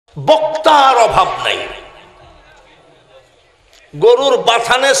বক্তার অভাব নাই। গরুর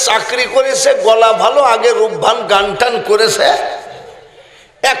বাথানে চাকরি করেছে, গলা ভালো, আগে রূপবান গান টান করেছে,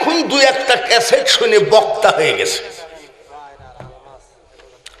 এখন দুই একটা ক্যাসেট শুনে বক্তা হয়ে গেছে।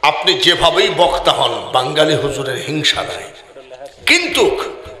 আপনি যেভাবেই বক্তা হন, বাঙালি হুজুরের হিংসা নাই। কিন্তু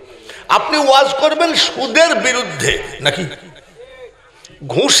আপনি ওয়াজ করবেন সুদের বিরুদ্ধে নাকি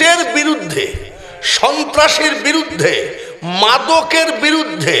ঘুষের বিরুদ্ধে, সন্ত্রাসের বিরুদ্ধে, মাদকের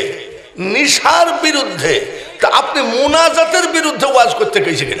বিরুদ্ধে, নিশার বিরুদ্ধে, তা আপনি মুনাজাতের বিরুদ্ধে ওয়াজ করতে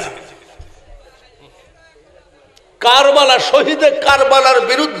গেছে কিনা? কারবালা, শহীদে কারবালার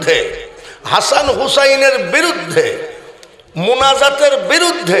বিরুদ্ধে, হাসান হুসাইনের বিরুদ্ধে, মুনাজাতের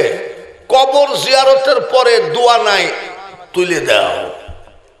বিরুদ্ধে, কবর জিয়ারতের পরে দোয়া নাই তুলে দাও।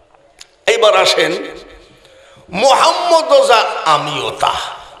 এইবার আসেন মুহাম্মদ যা আমিও তা।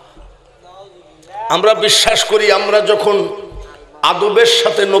 আমরা বিশ্বাস করি, আমরা যখন আদবের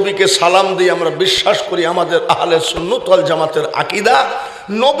সাথে নবীকে সালাম দিই, আমরা বিশ্বাস করি আমাদের আহলে সুন্নাত ওয়াল জামাতের আকীদা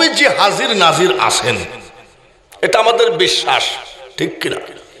নবীজি হাজির নাজির আছেন, এটা আমাদের বিশ্বাস, ঠিক কিনা?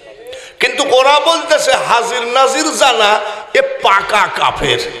 কিন্তু ওরা বলতেছে হাজির নাজির জানা এ পাকা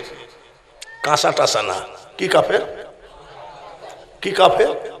কাফের, কাঁচা টাসা না। কি কাফের? কি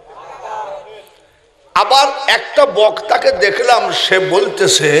কাফের? আবার একটা বক্তাকে দেখলাম, সে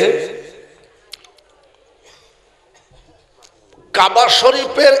বলতেছে কাবা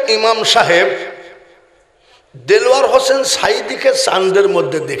শরীফের ইমাম সাহেব দেলোয়ার হোসেন সাইদিকে চাঁদের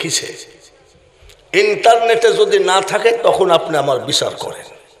মধ্যে দেখিছে। ইন্টারনেটে যদি না থাকে তখন আপনি আমার বিচার করেন।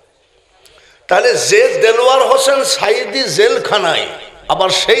 তাহলে যে দেলোয়ার হোসেন সাইদি জেলখানায়, আবার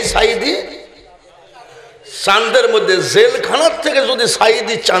সেই সাইদি চাঁদের মধ্যে, জেলখানার থেকে যদি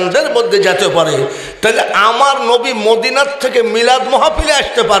সাইদি চাঁদের মধ্যে যেতে পারে, তাহলে আমার নবী মদিনার থেকে মিলাদ মাহফিলে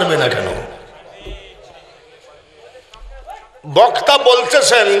আসতে পারবে না কেন? বক্তা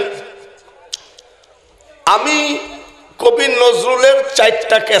বলতেছেন আমি কবি নজরুলের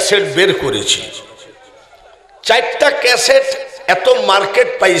 4টা ক্যাসেট বের করেছি। 4টা ক্যাসেট এত মার্কেট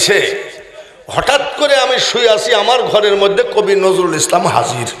পাইছে, হঠাৎ করে আমি শুয়ে আছি, আমার ঘরের মধ্যে কবি নজরুল ইসলাম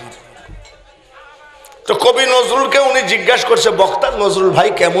হাজির। তো কবি নজরুলকে উনি জিজ্ঞাসা করছে, বক্তা নজরুল ভাই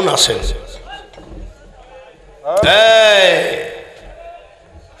কেমন আছেন?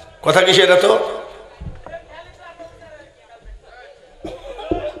 কথা কি সেটা? তো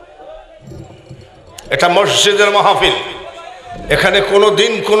এটা মসজিদের মাহফিল, এখানে কোনো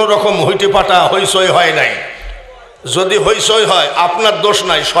দিন কোনো রকম হইতে পাটা হইচই হয় নাই। যদি হইচই হয় আপনার দোষ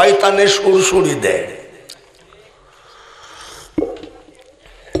নাই, শয়তানে সুরসুরি দেয়।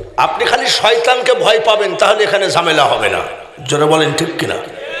 আপনি খালি শয়তানকে ভয় পাবেন, তাহলে এখানে ঝামেলা হবে না। জোরে বলেন ঠিক কিনা?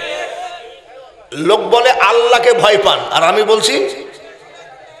 লোক বলে আল্লাহকে ভয় পান, আর আমি বলছি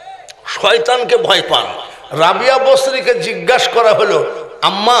শয়তানকে ভয় পান। রাবিয়া বসরিকে জিজ্ঞাসা করা হলো,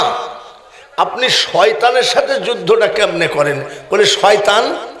 আম্মা আপনি শয়তানের সাথে যুদ্ধটা কেমনে করেন? বলে শয়তান,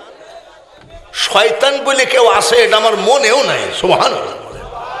 শয়তান বলে কেউ আছে এটা আমার মনেও নাই। সুবহানাল্লাহ।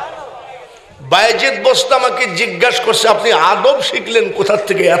 বায়েজিদ বস্তা আমাকে জিজ্ঞাসা করছে, আপনি আদব শিখলেন কোথার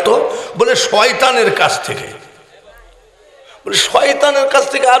থেকে এত? বলে শয়তানের কাছ থেকে। বলে শয়তানের কাছ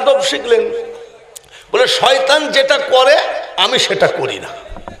থেকে আদব শিখলেন? বলে শয়তান যেটা করে আমি সেটা করি না,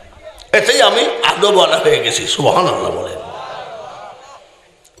 এতেই আমি আদবওয়ালা হয়ে গেছি। সুবহানাল্লাহ বলেন।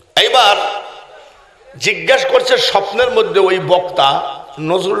 এইবার জিজ্ঞাসা করছে স্বপ্নের মধ্যে ওই বক্তা,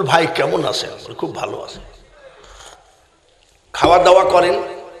 নজরুল ভাই কেমন আছেন? খুব ভালো আছে। খাওয়া দাওয়া করেন?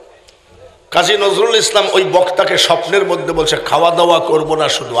 কাজী নজরুল ইসলাম ওই বক্তাকে স্বপ্নের মধ্যে বলছে, খাওয়া দাওয়া করব না,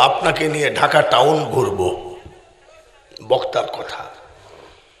 শুধু আপনাকে নিয়ে ঢাকা টাউন ঘুরবো। বক্তার কথা।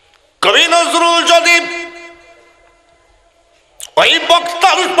 কবি নজরুল যদি ওই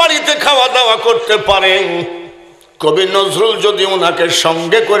বক্তার বাড়িতে খাওয়া দাওয়া করতে পারেন, কবি নজরুল যদি ওনাকে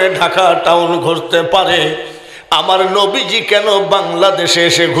সঙ্গে করে ঢাকা টাউন ঘুরতে পারে, আমার নবীজি কেন বাংলাদেশে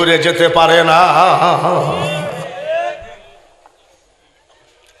এসে ঘুরে যেতে পারে না?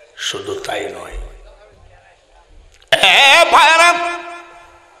 শুধু তাই নয়, ভাইরা,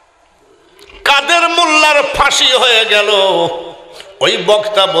 কাদের মোল্লার ফাঁসি হয়ে গেল। ওই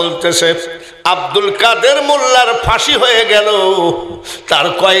বক্তা বলতেছে আব্দুল কাদের মোল্লার ফাঁসি হয়ে গেল, তার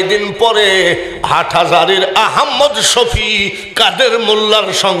কয়েকদিন পরে হাটহাজারীর আহমদ শফি কাদের মোল্লার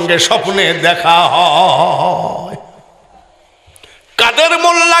সঙ্গে স্বপ্নে দেখা হয়। কাদের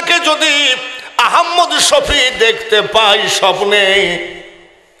মোল্লাকে যদি আহমদ শফি দেখতে পাই স্বপ্নে,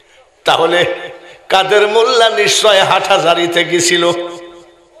 তাহলে কাদের মোল্লা নিশ্চয় হাটহাজারীতে গেছিল।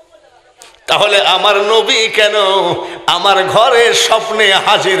 তাহলে আমার নবী কেন আমার ঘরে স্বপ্নে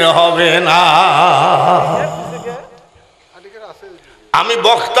হাজির হবে না? আমি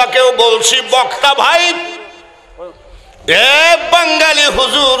বক্তাকেও বলছি, বক্তা ভাই এ বাঙালি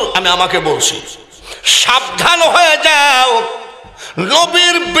হুজুর, আমি আমাকে বলছি সাবধান হয়ে যাও,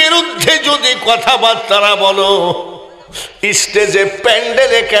 নবীর বিরুদ্ধে যদি কথাবার্তা বলো, স্টেজে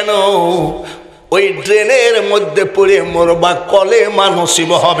প্যান্ডেলে কেন, ওই ড্রেনের মধ্যে পড়ে মরবা, কলেমা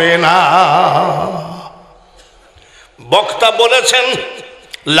নসিব হবে না। বক্তা বলেছেন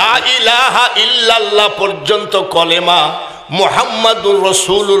লা ইলাহা ইল্লাল্লাহ পর্যন্ত কলেমা মুহাম্মাদুর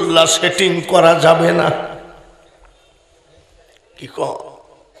রাসূলুল্লাহ সেটিং করা যাবে না। কি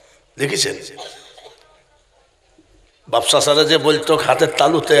দেখেছেন বাপসা সারা যে বলতো হাতের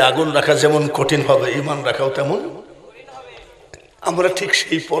তালুতে আগুন রাখা যেমন কঠিন হবে, ঈমান রাখাও তেমন। আমরা ঠিক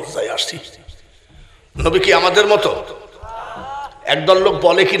সেই পর্যায়ে আসছি। নবী কি আমাদের মতো? একদল লোক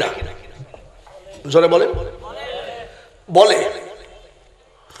বলে কি না, জোরে বলে, বলে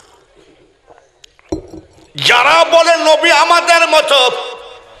যারা বলে নবী আমাদের মতো,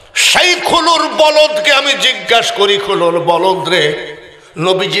 সেই খুলুর বলদকে আমি জিজ্ঞাসা করি, খুলুর বলদ রে,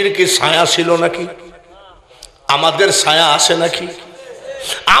 নবীজির কি ছায়া ছিল নাকি? আমাদের ছায়া আছে নাকি?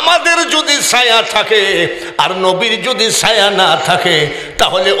 আমাদের যদি ছায়া থাকে আর নবীর যদি ছায়া না থাকে,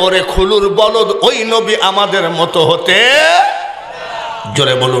 তাহলে ওরে খুলুর বলদ, ওই নবী আমাদের মতো হতে,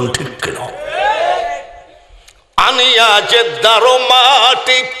 জোরে বলুন ঠিক কিনা? আনিয়া যে দারো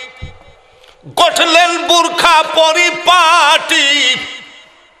মাটি, গঠলেন বুরখা পরিপাটি।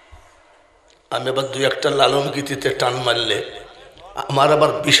 আমি আবার দুই একটা লালন গীতিতে টান মারলে আমার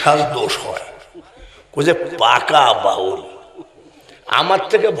আবার বিশাল দোষ হয়, যে পাকা বাউল। আমার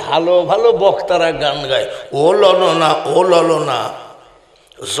থেকে ভালো ভালো বক্তারা গান গায়, ও ললো না, ও ললো না।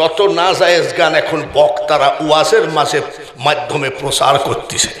 যত না জায়েজ গান এখন বক্তারা ওয়াজের মাধ্যমে প্রচার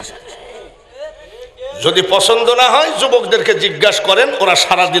করতেছে। যদি পছন্দ না হয় যুবকদেরকে জিজ্ঞাসা করেন, ওরা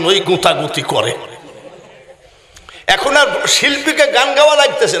সারাদিন ওই গুঁতাগুতি করে। এখন আর শিল্পীকে গান গাওয়া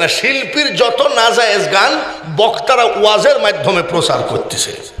লাগতেছে না, শিল্পীর যত নাজায়েজ গান বক্তারা ওয়াজের মাধ্যমে প্রচার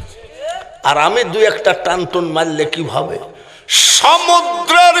করতেছে। আর আমি দুই একটা টানটুন মারলে কিভাবে?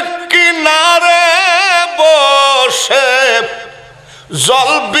 সমুদ্রের কিনারে বসে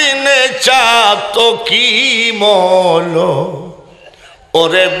জল বিনে চা তো কি মল,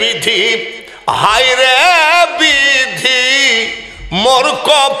 ওরে বিধি হায়রে বিধি, মোর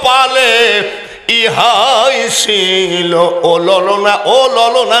কপালে ইহাই ছিল। ও ললনা, ও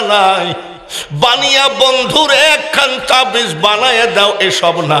ললনা নাই, বানিয়া বন্ধুর একখান তাবিজ বানায় দাও,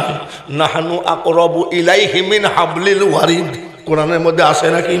 এসব নাই। নাহানু আকরাবু ইলাইহি মিন হাবলিল ওয়ারিদ, কোরআনের মধ্যে আছে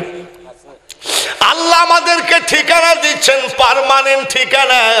নাকি? আল্লাহ আমাদেরকে ঠিকানা দিচ্ছেন, পার্মানেন্ট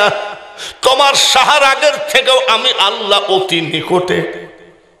ঠিকানা। তোমার সাহার আগের থেকেও আমি আল্লাহ অতি নিকটে।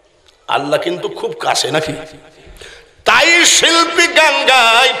 আল্লাহ কিন্তু খুব কাছে নাকি? তাই শিল্পী গান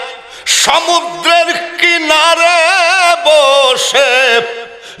গায়, সমুদ্রের কিনারে বসে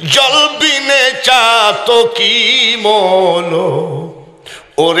জল বিনে চা তো কি মল,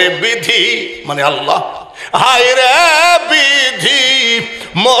 ওরে বিধি মানে আল্লাহ, হায় রে বিধি,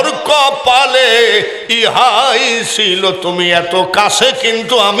 মোর কপালে ইহাই ছিল। তুমি এত কাছে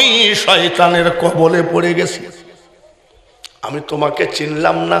কিন্তু আমি শয়তানের কবলে পড়ে গেছি, আমি তোমাকে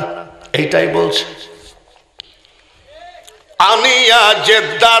চিনলাম না, এইটাই বলছে। আনিয়া যে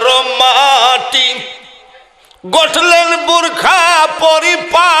দারো মাটি, গঠলেন বুরখা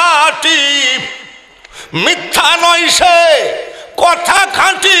পরিপাটি। মিথ্যা নয় সে কথা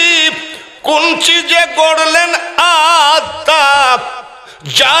খাঁটি, কোন চিজে গড়লেন আত্মা,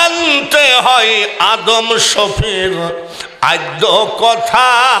 জানতে হয় আদম শফির আদ্য কথা।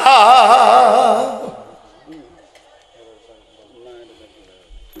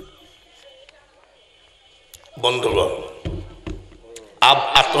 বন্ধুগণ,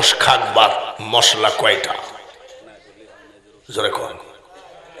 আতস খাকবার মশলা কয়টা? জোরে কন।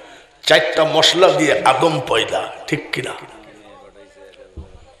 চারটা মশলা দিয়ে আদম পয়দা, ঠিক কিনা?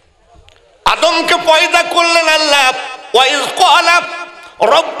 আদমকে পয়দা করলেন আল্লাহ। ওয়াইজ ক্বালা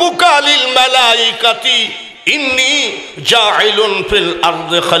রাব্বুকা লিল মালাইকাতি ইন্নী জাইলুন ফিল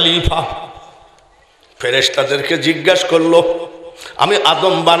আরদি খলিফা। ফেরেশতাদেরকে জিজ্ঞাসা করলো, আমি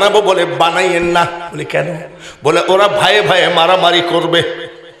আদম বানাবো, বলে বানাইয়েন না। বলে কেন? বলে ওরা ভাইয়ে ভাইয়ে মারামারি করবে,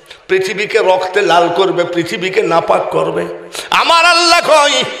 পৃথিবীকে রক্তে লাল করবে, পৃথিবীকে নাপাক করবে। আমার আল্লাহ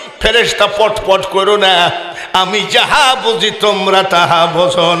কই, ফেরেশতা পটপট করো না, আমি যাহা বুঝি তোমরা তাহা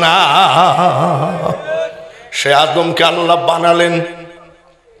বোঝো না। সে আদমকে আল্লাহ বানালেন,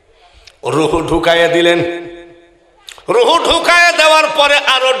 রূহ ঢুকাইয়া দিলেন। রূহ ঢুকাইয়া দেওয়ার পরে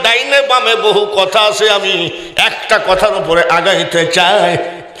আরো ডাইনে বামে বহু কথা আছে, আমি একটা কথার উপরে আগাইতে চাই।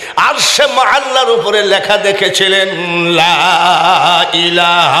 আর সে আল্লাহর উপরে লেখা দেখেছিলেন, লা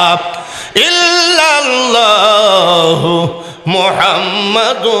ইলাহা ইল্লাল্লাহু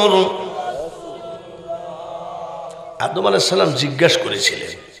মুহাম্মাদুর। আদম আলাইহিস সালাম জিজ্ঞাসা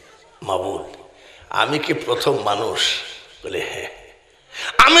করেছিলেন, মাবুদ আমি কি প্রথম মানুষ? বলে হ্যাঁ।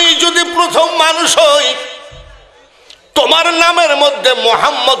 আমি যদি প্রথম মানুষ হই, তোমার নামের মধ্যে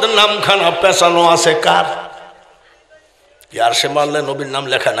মোহাম্মদ নামখানা পেছানো আছে কার? আর সে মানলে নবীর নাম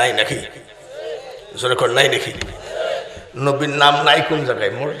লেখা নাই নাকি? জোরে কর নাই নাকি? নবীর নাম নাই কোন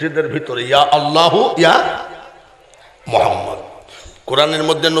জায়গায়? মসজিদের ভিতরে ইয়া আল্লাহু ইয়া মোহাম্মদ। কোরআনের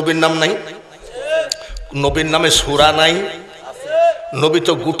মধ্যে নবীর নাম নাই? নবীর নামে সূরা নাই? নবী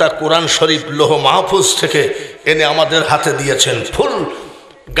তো গোটা কোরআন শরীফ লৌহ মাহফুজ থেকে এনে আমাদের হাতে দিয়েছেন। ফুল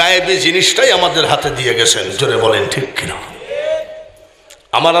গায়েবী জিনিসটাই আমাদের হাতে দিয়ে গেছেন। জোরে বলেন ঠিক কিনা?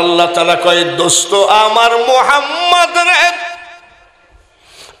 আমার আল্লাহ তাআলা কয়, দোস্ত আমার মুহাম্মদ রে,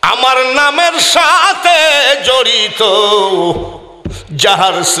 আমার নামের সাথে জড়িত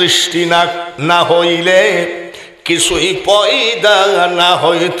যাহার সৃষ্টি না হইলে কিছুই পয়দা না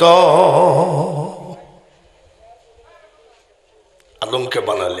হইত। আদমকে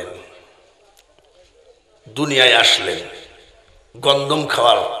বানালেন, দুনিয়ায় আসলেন গন্ধম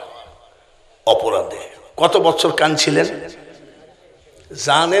খাওয়ার অপরাধে। কত বছর কাঁদছিলেন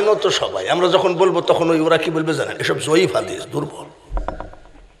জানেনও তো সবাই। আমরা যখন বলবো তখন ওরা কি বলবে জানেন? এসব জয়ীফ হাদিস, দুর্বল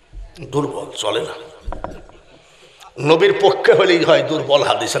দুর্বল, চলে না। নবীর পক্ষে হলেই হয় দুর্বল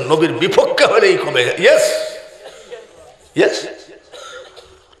হাদিস, আর নবীর বিপক্ষে হলেই কবে ইয়েস ইয়েস।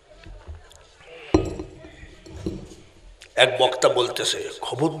 এক বক্তা বলতেছে,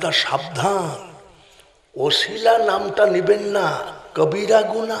 খবরদার সাবধান, ওসিলা নামটা নিবেন না, কবিরা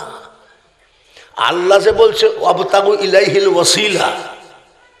গুনাহ। আল্লাহ যে বলছে ওয়াবতাগু ইলাইহিল ওয়াসিলা,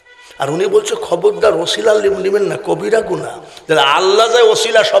 আর উনি বলছে খবরদার ওসিলা নিবেন না, কবিরা গুনাহ। তাহলে আল্লাহ যে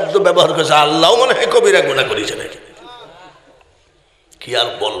ওসিলা শব্দ ব্যবহার করেছে, আল্লাহ মনে হয় কবিরা গুনাহ করেছে নাকি? কি আর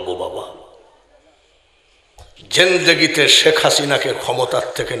বলবো বাবা, জিন্দেগিতে শেখ হাসিনাকে ক্ষমতার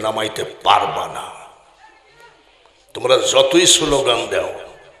থেকে নামাইতে পারবা না। তোমরা যতই স্লোগান দাও,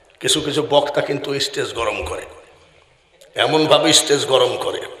 কিছু কিছু বক্তা কিন্তু স্টেজ গরম করে, এমন ভাবে স্টেজ গরম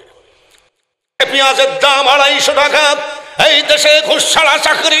করে। পেঁয়াজের দাম 250 টাকা, এই দেশে ঘুষ ছাড়া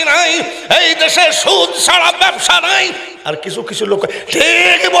চাকরি নাই, এই দেশে সুদ ছাড়া ব্যবসা নাই। আর কিছু কিছু লোক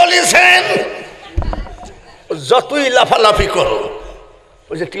ঠিক বলেছেন, যতই লাফালাফি করো,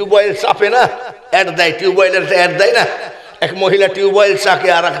 ওই যে টিউবওয়েল চাপে না, অ্যাড দেয়, টিউবওয়েলের অ্যাড দেয় না, এক মহিলা টিউবওয়েল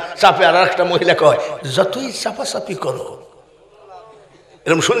চাপে আর একটা মহিলা কয় যতই চাপাচাপি করো।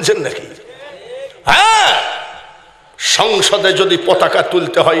 এরকম শুনছেন নাকি? হ্যাঁ, সংসদে যদি পতাকা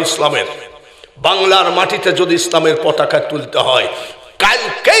তুলতে হয় ইসলামের, বাংলার মাটিতে যদি ইসলামের পতাকা তুলতে হয়,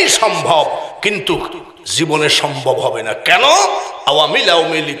 কালকেই সম্ভব, কিন্তু জীবনে সম্ভব হবে না। কেন? আওয়ামী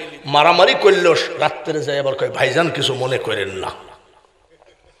লীগ মারামারি করলেও রাত্রে যায় আবার কয় ভাইজান কিছু মনে করেন না।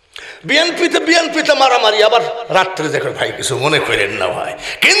 বিএনপিতে মারামারি, আবার রাত্রে দেখো ভাই কিছু মনে করেন না ভাই।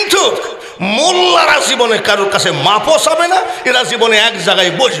 কিন্তু মোল্লারা জীবনে কারোর কাছে মাপও চাবে না, এরা জীবনে এক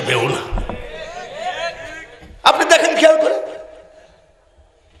জায়গায় বসবেও না। আপনি দেখেন, খেয়াল করে,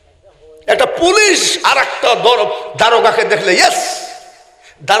 একটা পুলিশ আর একটা দারোগাকে দেখলে ইয়েস,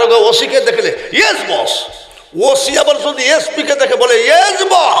 দারোগা ওসিকে দেখলে ইয়েস বস, ওসি আবার যদি এসপি কে দেখে বলে ইয়েস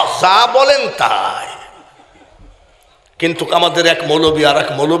বস, যা বলেন তাই। কিন্তু আমাদের এক মৌলবী আর এক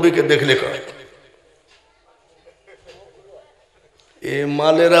মৌলবীকে দেখলে কয় এ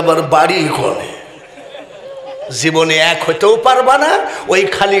মালের আবার বাড়ি করে, জীবনে এক হইতেও পারবা না, ওই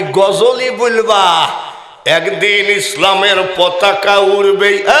খালি গজলই বলবা একদিন ইসলামের পতাকা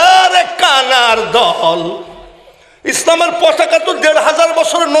উড়বে। আরে কানার দল, ইসলামের পতাকা তো 1500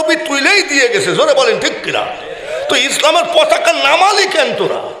 বছরের নবী তুইলেই দিয়ে গেছে। জোরে বলেন ঠিক কিনা? তো ইসলামের পতাকা নামালি কেন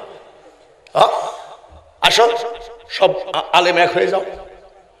তোরা? আসো সব আলেম এক হয়ে যাও।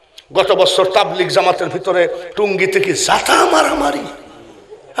 গত বছর তাবলিগ জামাতের ভিতরে টুঙ্গিতে কি জাতা মারামারি,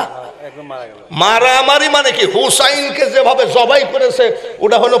 মারামারি মানে কি? হুসাইনকে যেভাবে জবাই করেছে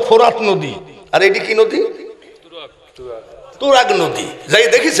ওটা হলো ফোরাত নদী, আর এটি কি নদী? তুরাগ নদী। যাই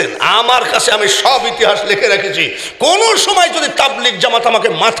দেখেছেন, আমার কাছে আমি সব ইতিহাস লিখে রেখেছি। কোন সময় যদি তাবলিগ জামাত আমাকে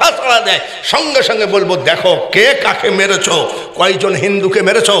মাথা চাড়া দেয়, সঙ্গে সঙ্গে বলবো দেখো কে কাকে মেরেছো, কয়জন হিন্দুকে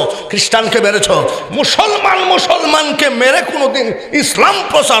মেরেছো, খ্রিস্টানকে মেরেছো। মুসলমানকে মেরে কোনোদিন ইসলাম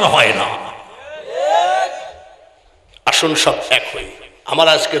প্রচার হয় না। আসুন সব এক হই। আমার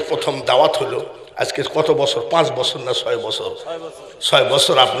আজকের প্রথম দাওয়াত হলো, আজকে কত বছর, 5 বছর না 6 বছর, 6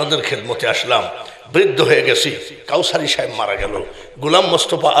 বছর আপনাদের খেদমতে আসলাম। বৃদ্ধ হয়ে গেছি, কাউসারি সাহেব মারা গেল, গোলাম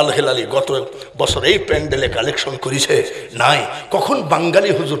মোস্তফা আল হেলালি গত বছর এই প্যান্ডেলে কালেকশন করেছে নাই, কখন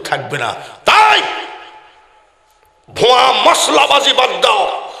বাঙ্গালি হুজুর থাকবে না। তাই ভুয়া মশলাবাজি বাদ দাও।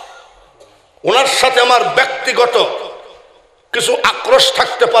 ওনার সাথে আমার ব্যক্তিগত কিছু আক্রোশ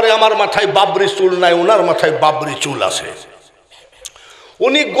থাকতে পারে। আমার মাথায় বাবরি চুল নাই, ওনার মাথায় বাবরি চুল আছে।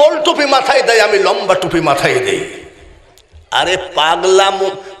 উনি গোল টুপি মাথায় দেয়, আমি লম্বা টুপি মাথায় দেই। আরে পাগলা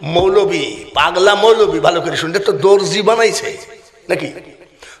মৌলবী ভালো করে শুনতে তো দর্জি বানাইছে নাকি?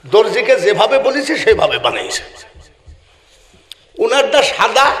 দর্জিকে যেভাবে বলেছে সেভাবে বানাইছে। ওনারটা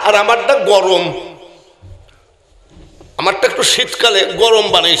সাদা আর আমারটা গরম, আমারটা একটু শীতকালে গরম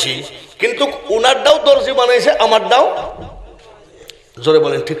বানাইছি, কিন্তু ওনারটাও দর্জি বানাইছে, আমারটাও। জোরে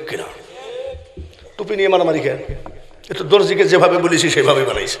বলেন ঠিক কিনা? টুপি নিয়ে মারামারি কেন? একটু দর্জিকে যেভাবে বলেছি সেভাবে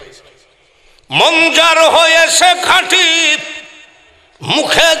বানাইছে। মঞ্জার হয়েছে খাঁটি,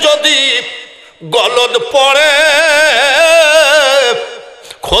 মুখে যদি গলদ পড়ে,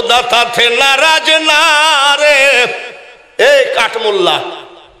 খোদা তাতে নারাজ না রে। এই কাঠমোল্লা,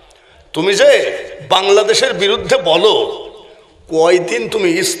 তুমি যে বাংলাদেশের বিরুদ্ধে বলো, কয়দিন তুমি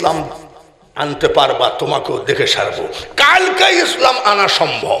ইসলাম আনতে পারবা? তোমাকেও দেখে সারবো। কালকে ইসলাম আনা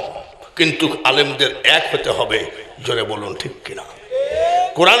সম্ভব, কিন্তু আলেমদের এক হতে হবে। জোরে বলুন ঠিক কিনা?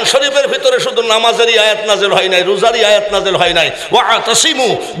 কোরআন শরীফের ভিতরে শুধু নামাজেরই আয়াত নাযিল হয় নাই, রোজারই আয়াত নাযিল হয় নাই। ওয়াতাসিমু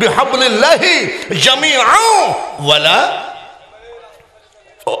বিহাবলিল্লাহি জামিআ ওয়ালা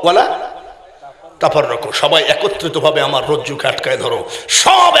তাফাররাকু। সবাই একত্রিতভাবে আমার রজ্জুকে আটকায় ধরো।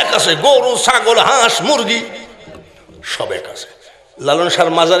 সব এক আছে, গরু ছাগল হাঁস মুরগি সব এক আছে। লালন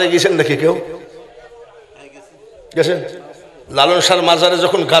শাহর মাজারে গেছেন নাকি কেউ? গেছেন? লালন শাহর মাজারে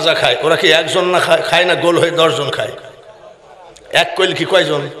যখন গাঁজা খায়, ওরা কি একজন না খায় না গোল হয়ে 10 জন খায়? এক কইল কি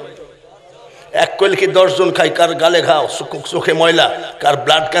কয়জন? এক কইল কি 10 জন খায়? কার গালে ঘাও, চোখে ময়লা, কার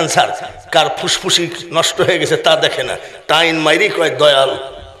ব্লাড ক্যান্সার, কার ফুসফুসি নষ্ট হয়ে গেছে তা দেখে না, টাইন মাইরি কয় দয়াল।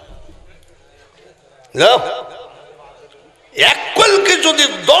 এক কইলকে যদি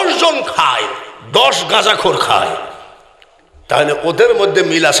 10 জন খায়, 10 গাঁজাখোর খায়, তাহলে ওদের মধ্যে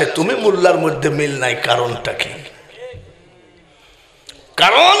মিল আছে, তুমি মোল্লার মধ্যে মিল নাই। কারণটা কি?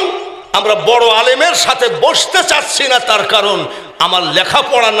 কারণ আমরা বড় আলেমের সাথে বসতে চাচ্ছি না। তার কারণ আমার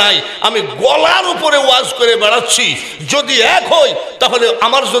লেখাপড়া নাই, আমি গলার উপরে ওয়াজ করে বেড়াচ্ছি। যদি এক হই, তাহলে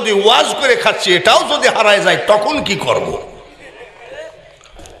আমার যদি ওয়াজ করে খাচ্ছি এটাও যদি হারায় যায়, তখন কি করব?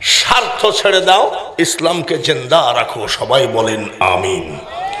 স্বার্থ ছেড়ে দাও, ইসলামকে জিন্দা রাখো। সবাই বলেন আমিন।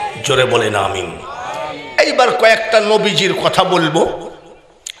 জোরে বলেন আমিন। এইবার কয়েকটা নবীজির কথা বলবো,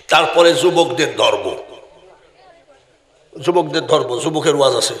 তারপরে যুবকদের ধরব। যুবকের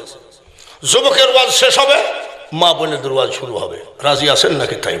ওয়াজ আছে, যুবকের ওয়াজ শেষ হবে, মা বোনেদের ওয়াজ শুরু হবে। রাজি আছেন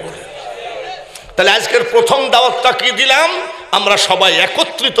নাকি? তাই বলে তাহলে আজকের প্রথম দাওয়াতটা কি দিলাম? আমরা সবাই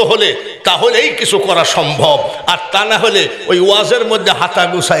একত্রিত হলে তাহলেই কিছু করা সম্ভব, আর তা না হলে ওই ওয়াজের মধ্যে হাতা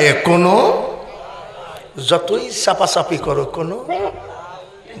গুছায় কোনো, যতই চাপাচাপি করো কোনো,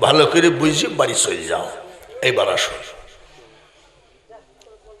 ভালো করে বুঝি বাড়ি চলে যাও। এইবার আসো,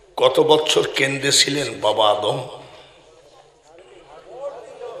 কত বছর কেন্দ্রে ছিলেন বাবা আদম?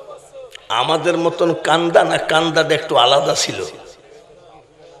 আমাদের মতন কান্দা না? কান্দাটা একটু আলাদা ছিল,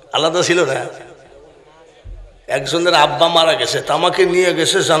 আলাদা ছিল না? একজনের আব্বা মারা গেছে, তা আমাকে নিয়ে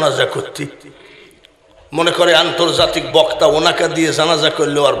গেছে জানাজা করতে। মনে করে আন্তর্জাতিক বক্তা, ওনাকে দিয়ে জানাজা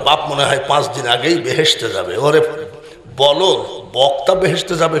করলেও আর বাপ মনে হয় 5 দিন আগেই বেহেশতে যাবে। ওরে বলো, বক্তা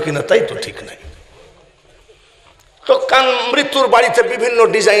বেহেশতে যাবে কিনা তাই তো ঠিক নাই। তো মৃত্যুর বাড়িতে বিভিন্ন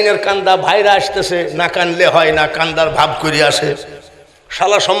ডিজাইনের কান্দা, ভাইরা আসতেছে, না কানলে হয় না, কান্দার ভাব করে আসে।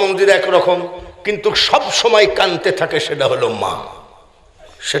 শালা সম্বন্ধীর একরকম, কিন্তু সব সময় কানতে থাকে, সেটা হলো মা।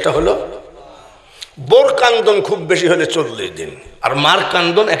 সেটা হলো বোর কান্দন খুব বেশি হলে 40 দিন, আর মার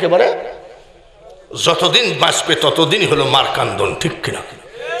কান্দন একেবারে যতদিন বাঁচবে ততদিনই হলো মার কান্দন। ঠিক কিনা?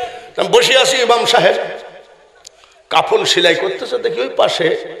 বসে আছি, ইমাম সাহেব কাফন সেলাই করতেছে, দেখি ওই পাশে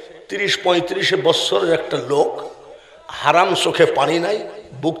 30-35 বছরের একটা লোক, হারাম চোখে পানি নাই,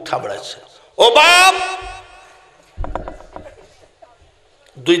 বুক থাবড়াচ্ছে। ও বাপ,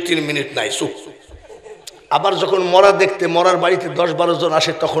 2-3 মিনিট নাই, চুপ। আবার যখন মরা দেখতে, মরার বাড়িতে 10-12 জন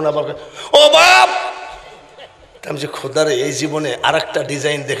আসে, তখন আবার ও বাপ। আমি যে খোদারে, এই জীবনে আর একটা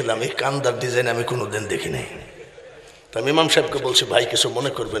ডিজাইন দেখলাম, এই কান্দার ডিজাইন আমি কোনোদিন দেখি নাই। তা আমি ইমাম সাহেবকে বলছি, ভাই কিছু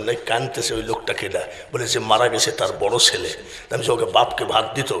মনে করবেন না, কানতেছে ওই লোকটা কেডা? বলে যে মারা গেছে তার বড় ছেলে। আমি যে ওকে বাপকে ভাত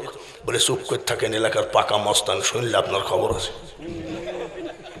দিত। বলে চুপ করে থাকেন, এলাকার পাকা মস্তান, শুনলে আপনার খবর আছে।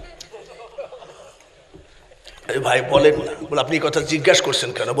 ভাই বলেন না। বলে আপনি কথা জিজ্ঞাসা করছেন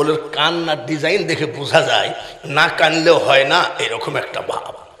কেন? বলে কান্নার ডিজাইন দেখে বোঝা যায় না কানলেও হয় না, এরকম একটা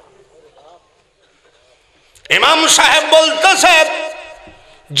ভাব। ইমাম সাহেব বলতেছে,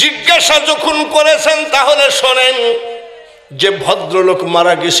 জিজ্ঞাসা যখন করেছেন তাহলে শোনেন, যে ভদ্রলোক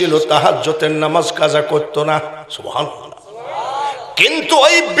মারা গেছিল তাহাজ্জুদের নামাজ কাজা করতো না, সুবহানাল্লাহ। কিন্তু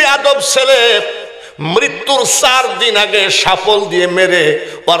ওই বেয়াদব ছেলে মৃত্যুর 4 দিন আগে শাপল দিয়ে মেরে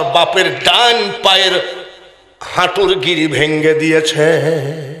ওর বাপের ডান পায়ের হাঁটুর গিরি ভেঙ্গে দিয়েছে।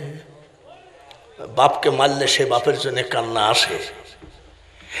 বাপকে মারলে সে বাপের জন্য কান্না আসে।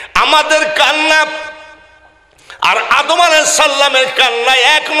 আমাদের কান্না আর আদম আলাইহিস সালামের কান্না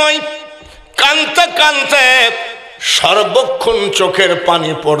এক নয়, কানতে কানতে সর্বক্ষণ চোখের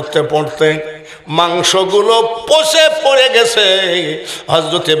পানি পড়তে পড়তে মাংসগুলো পচে পড়ে গেছে।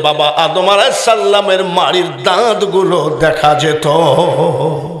 হযরতে বাবা আদম আলাইহিস সালামের মাড়ির দাঁতগুলো দেখা যেত।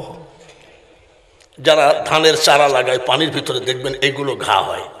 যারা ধানের চারা লাগায় পানির ভিতরে দেখবেন এইগুলো ঘা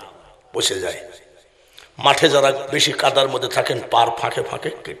হয়, পচে যায়। মাঠে যারা বেশি কাদার মধ্যে থাকেন পার ফাঁকে ফাঁকে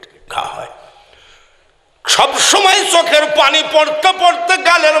ঘা হয়। সব সময় চোখের পানি পড়তে পড়তে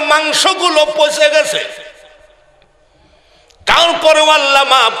গালের মাংসগুলো পচে গেছে। তারপরে আল্লাহ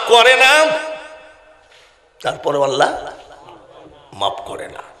মাফ করে না, তারপরে আল্লাহ মাফ করে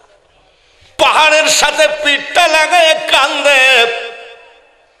না। পাহাড়ের সাথে পিঠটা লাগায় কান্দে।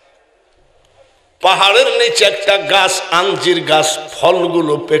 পাহাড়ের নিচে একটা গাছ, আঞ্জির গাছ,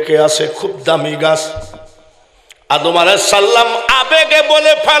 ফলগুলো পেকে আছে, খুব দামি গাছ। আদম আলাইহিস সালাম আবেগে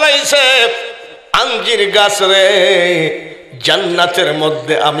বলে ফেলাইছে, আঞ্জির গাছ রে, জান্নাতের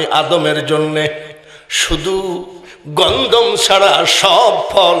মধ্যে আমি আদমের জন্য শুধু গন্ধম ছাড়া সব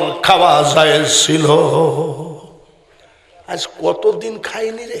ফল খাওয়া যায়ছিল। আজ কতদিন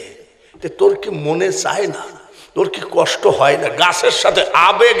খাইনি রে, তোর কি মনে চায় না? তোর কি কষ্ট হয় না? গাছের সাথে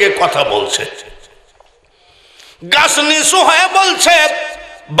আবেগে কথা বলছে। গাছ নিচু হয়ে বলছে,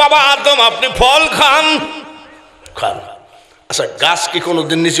 বাবা আদম আপনি ফল খান। খান। আচ্ছা, গাছ কি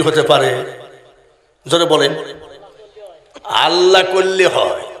কোনোদিন নিচু হতে পারে? জোরে বলেন। আল্লাহ করলে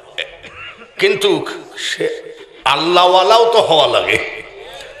হয়, কিন্তু সে আল্লাহওয়ালাও তো হওয়া লাগে।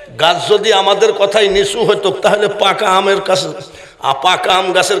 গাছ যদি আমাদের কথাই নিচু হতো তাহলে পাকা আমের কাছে, পাকা আম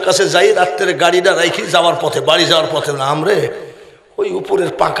গাছের কাছে যাই, রাত্রে গাড়িটা রাখি, যাওয়ার পথে, বাড়ি যাওয়ার পথে না আমরে ওই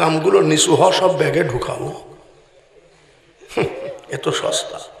উপরের পাকা আমগুলো নিচু হওয়া সব ব্যাগে ঢুকাবো। এত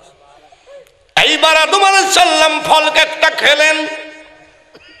সস্তা। এইবার আদম আলাইহিস সালাম ফল একটা খেলেন।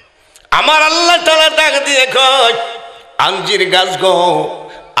 আমার আল্লাহ তাআলা ডাক দিয়ে কয়, আঞ্জির গাছ গো,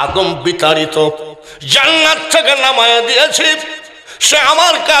 আদম বিতাড়িত, জান্নাত থেকে নামায়া দিয়েছি। সে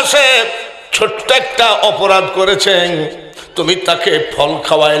আমার কাছে ছোট্ট একটা অপরাধ করেছেন, তুমি তাকে ফল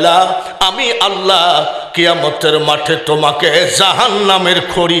খাওয়াইলা। আমি আল্লাহ কিয়ামতের মাঠে তোমাকে জাহান্নামের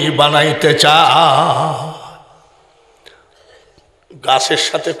খড়ি বানাইতে চাই। গাছের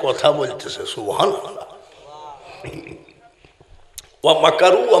সাথে কথা বলতেছে, সুবহানাল্লাহ। ওয়া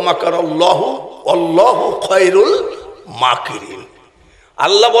মাকারু ওয়া মাকারাল্লাহু আল্লাহু খায়রুল মাকিরিন।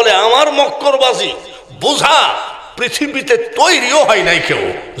 আল্লাহ বলে আমার মক্করবাজি বোঝা পৃথিবীতে তৈরিও হয় নাই কেউ।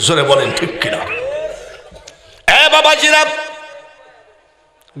 জোরে বলেন ঠিক কিনা? এ বাবাজিরা,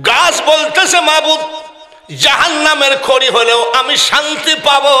 গাছ বলতেছে মাবুদ জাহান্নামের খড়ি হলেও আমি শান্তি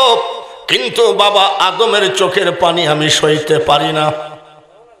পাবো, কিন্তু বাবা আদমের চোখের পানি আমি সইতে পারি না।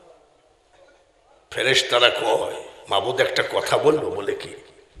 ফেরেশতারা কয়, মাবুদ একটা কথা বলবো। বলে কি?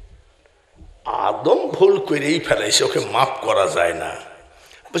 আদম ভুল করেই ফেলাইছে, ওকে মাফ করা যায় না।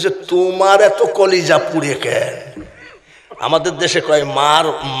 বলছে তোমার এত কলিজা পুড়ে কেন? আমাদের দেশে কয়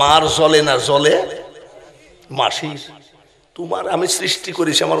মার জ্বলে না, জ্বলে মাসি। তোমার আমি সৃষ্টি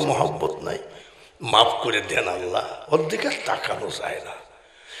করেছি, আমার মহব্বত নাই, মাফ করে দেন আল্লাহ। ওর দিকে তাকানো যায় না।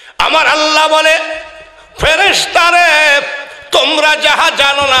 আমার আল্লাহ বলে, ফেরেশতারে তোমরা যাহা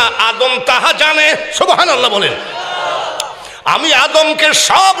জানো না আদম তাহা জানে। সুবহানাল্লাহ বলেন। আমি আদমকে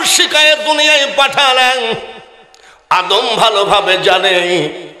সব শিখায়ে দুনিয়ায় পাঠালাম। আদম ভালোভাবে জানে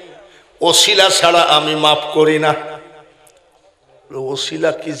ওসিলা ছাড়া আমি মাফ করি না।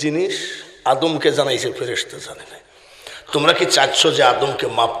 ওসিলা কি জিনিস আদমকে জানাইছে, ফেরেশতা জানে না। তোমরা কি চাচ্ছ যে আদমকে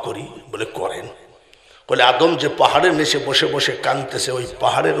মাফ করি? বলে করেন। বলে আদম যে পাহাড়ের নিচে বসে বসে কাঁদতেছে, ওই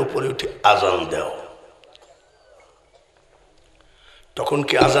পাহাড়ের উপরে উঠে আজান দাও। তখন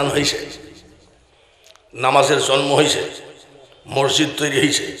কি আজান হয়েছে? নামাজের জন্ম হয়েছে, মসজিদ তৈরি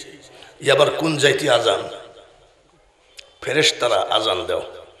হয়েছে, আবার কোন যাইতে আজান? ফেরেশতারা আজান দাও।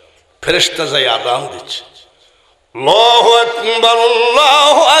 ফেরেশতা যাই আজান দিচ্ছে, আল্লাহু আকবার,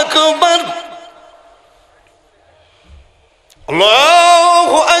 আল্লাহু আকবার,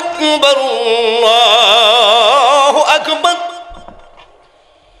 আল্লাহু আকবার, আল্লাহু আকবার,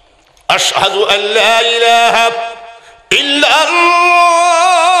 আশহাদু আন লা ইলাহা ইল্লাল্লাহ,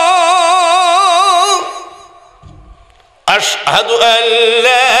 আশহাদু আন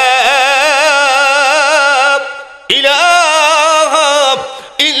লা ইলাহা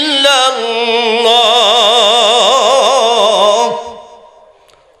ইল্লাল্লাহ,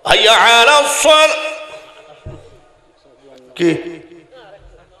 হাইয়া আলাস সালাহ। কি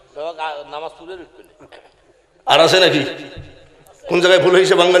নামাজ তুলে আর আছে নাকি? কোন জায়গায় ভুল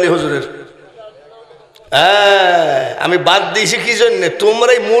হয়েছে বাঙালি হুজুরের? আমি বাদ দিয়েছি কি জন্য?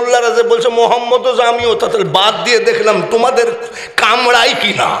 তোমরাই মোল্লারা যে বলছো মোহাম্মদ আমিও তাহলে বাদ দিয়ে দেখলাম তোমাদের কামড়াই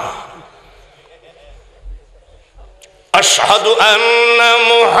কিনা। আশহাদু আন্না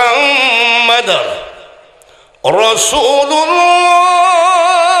মুহাম্মাদার রাসূলুল্লাহ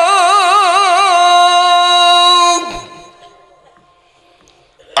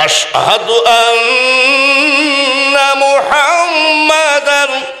আশহাদু আন্না মুহাম্মাদার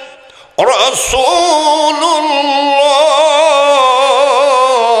রাসূলুল্লাহ।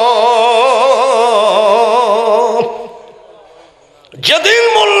 যেদিন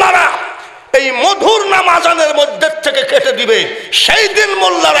মোল্লারা এই মধুর নাম আজানের মধ্যে থেকে কেটে দিবে, সেই দিন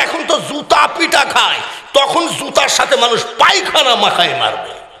মোল্লারা, এখন তো জুতা পিটা খায়, তখন জুতার সাথে মানুষ পায়খানা মাখায়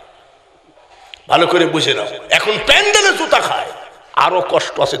মারবে। ভালো করে বুঝে নাও, এখন প্যান্ডেলে জুতা খায়, আরো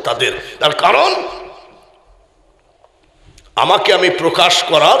কষ্ট আছে তাদের। তার কারণ আমাকে আমি প্রকাশ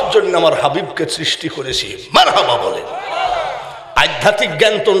করার জন্য আমার হাবিবকে সৃষ্টি করেছি। মারহাবা বলেন। আধ্যাত্মিক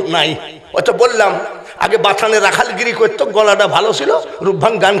জ্ঞান তো নাই। ওটা বললাম আগে বাথানে রাখালগিরি করতো, গলাটা ভালো ছিল,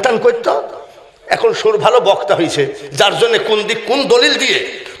 রূপভান গান টান করতো, এখন সুর ভালো, বক্তা হয়েছে, যার জন্য কোন দিক কোন দলিল দিয়ে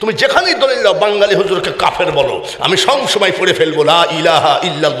তুমি যেখানেই দলিল দাও বাঙালি হুজুরকে কাফের বলো, আমি সবসময় পড়ে ফেলবো লা ইলাহা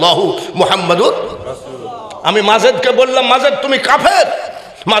ইল্লাল্লাহু মুহাম্মাদুর রাসূলুল্লাহ। আমি মাজেদকে বললাম, মাজেদ তুমি কাফের।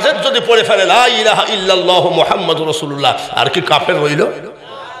 মাজেদ যদি পড়ে ফেলে লা ইলাহা ইল্লাল্লাহু মুহাম্মাদুর রাসূলুল্লাহ, আর কি কাফের রইল?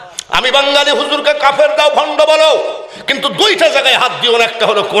 আমি বাঙালি হুজুরকে কাফের দাও, ভণ্ড বলো, কিন্তু দুইটা জায়গায় হাত দিও না, একটা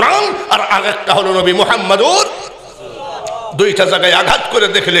হলো কোরআন আর আরেকটা হলো নবী মুহাম্মাদুর। দুইটা জায়গায় আঘাত করে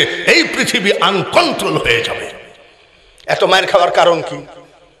দেখলে এই পৃথিবী আনকন্ট্রোল হয়ে যাবে। এত মায়ের খাওয়ার কারণ কি?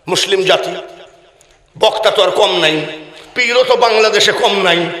 মুসলিম জাতি, বক্তা তো আর কম নাই, পীরও তো বাংলাদেশে কম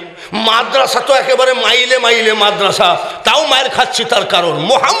নাই, মাদ্রাসা তো একেবারে মাইলে মাইলে মাদ্রাসা, তাও মায়ের খাচ্ছি। তার কারণ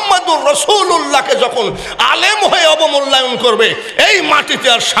মুহাম্মাদুর রাসূলুল্লাহকে যখন আলেম হয়ে অবমূল্যায়ন করবে, এই মাটিতে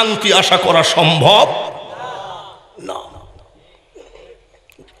আর শান্তি আশা করা সম্ভব না।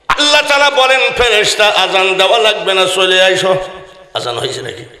 আল্লাহ তাআলা বলেন, ফেরেশতা আজান দেওয়া লাগবে না, চলে আইসো। আজান হয়েছে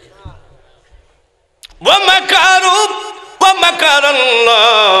নাকি? ওয়া মাকারু ওয়া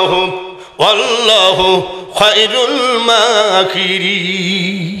মাকারাল্লাহু ওয়াল্লাহু খায়রুল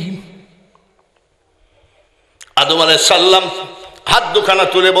মাকিরিন। আদম আলাইহিস সালাম হাত দুখানা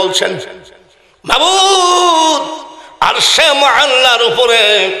তুলে বলছেন, মাবুদ, আরশে মুআল্লার উপরে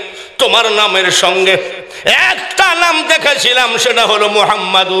তোমার নামের সঙ্গে একটা নাম দেখেছিলাম, সেটা হলো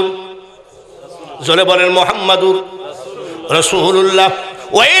মুহাম্মাদুর। জোরে বলেন মুহাম্মাদুর রাসূলুল্লাহ।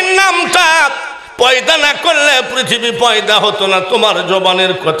 ওই নামটা পয়দা না করলে পৃথিবী পয়দা হতো না। তোমার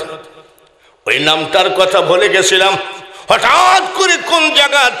জবানের কথা, ওই নামটার কথা ভুলে গেছিলাম। হঠাৎ করে কোন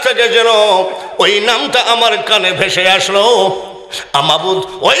জায়গা থেকে যেন ওই নামটা আমার কানে ভেসে আসলো। মাবুদ,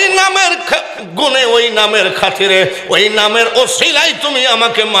 ওই নামের গুণে, ওই নামের খাতিরে, ওই নামের ওসিলায় তুমি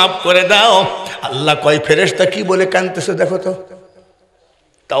আমাকে মাফ করে দাও। আল্লাহ কয়, ফেরেশতা কি বলে কাঁদতেছে দেখো তো,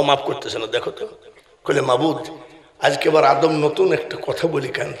 তাও মাফ করতেছে না, দেখো তো। কইলে, মাবুদ, আজকে আবার আদম নতুন একটা কথা বলে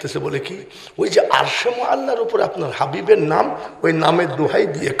কাঁদতেছে। বলে কি? ওই যে আরশে মুআল্লার উপর আপনার হাবিবের নাম, ওই নামের দোহাই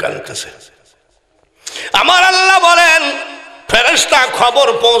দিয়ে কাঁদতেছে। আমার আল্লাহ বলেন, ফেরেশতা খবর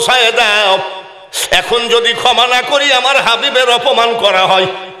পৌঁছায় দাও, এখন যদি ক্ষমা না করি আমার হাবিবের অপমান করা হয়।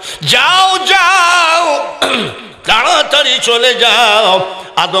 যাও যাও, তাড়াতাড়ি চলে যাও,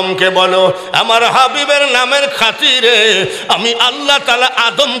 আদমকে বলো আমার হাবিবের নামের খাতিরে আমি আল্লাহ তাআলা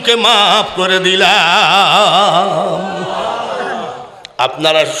আদমকে মাফ করে দিলাম।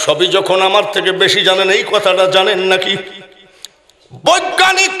 আপনারা সবই যখন আমার থেকে বেশি জানেন, এই কথাটা জানেন নাকি?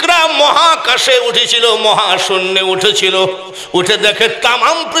 বৈজ্ঞানিকরা মহাকাশে উঠেছিল, মহাশূন্যে উঠেছিল, উঠে দেখে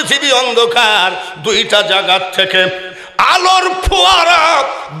তামাম পৃথিবী অন্ধকার। দুইটা জায়গার থেকে আলোর ফোয়ারা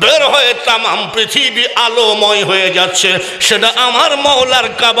বের হয়ে তামাম পৃথিবী আলোময় হয়ে যাচ্ছে। সেটা আমার মওলার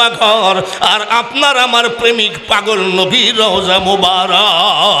কাবা ঘর, আর আপনার আমার প্রেমিক পাগল নবীর রওজা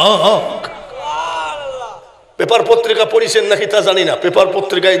মুবারক। পেপার পত্রিকা পড়িছেন নাকি তা জানি না, পেপার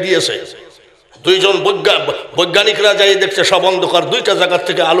পত্রিকায় দিয়েছে, দুইজন বৈজ্ঞানিকরা যাই দেখছে সব অন্ধকার, দুইটা জায়গার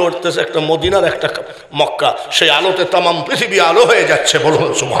থেকে আলো উঠতেছে, একটা মদিনার একটা মক্কা। সেই আলোতে তামাম পৃথিবী আলো হয়ে যাচ্ছে।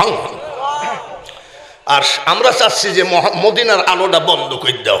 বলুন সুবহানাল্লাহ। আর আমরা চাচ্ছি যে মদিনার আলোটা বন্ধ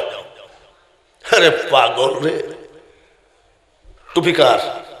করে দাও। আরে পাগল রে, টুপি কার?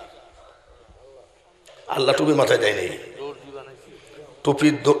 আল্লাহ টুপি মাথায় দেয়নি, টুপি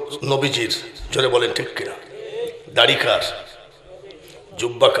নবীজির। জোরে বলেন ঠিক কিনা? দাড়ি কার?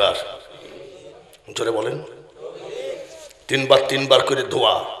 জুব্বা কার? জোরে বলেন। তিনবার তিনবার করে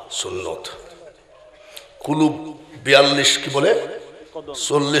দোয়া সুন্নত। কুলুব 42 কি বলে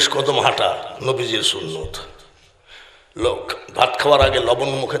 40 কদম হাঁটা নবীজির সুন্নত। লোক ভাত খাওয়ার আগে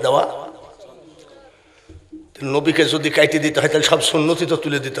লবণ মুখে দেওয়া। নবীকে যদি কাইতে দিতে হয় তাহলে সব সুন্নতি তো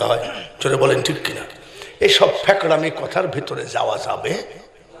তুলে দিতে হয়। জোরে বলেন ঠিক কিনা? এই সব ফ্যাকড়ামি কথার ভিতরে যাওয়া যাবে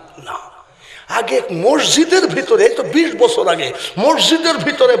না। আগে মসজিদের ভিতরে, তো 20 বছর আগে মসজিদের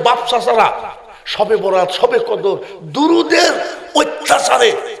ভিতরে বাপ চাচারা সবে বরাত, সবে কদর, দুরুদের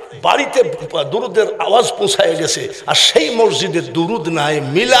অত্যাচারে বাড়িতে দুরুদের আওয়াজ পৌঁছায় গেছে, আর সেই মসজিদে দুরুদ নাই,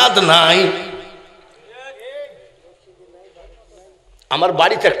 মিলাদ নাই। আমার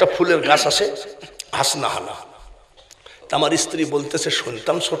বাড়িতে একটা ফুলের গাছ আছে, হাসনা হানা। আমার স্ত্রী বলতেছে,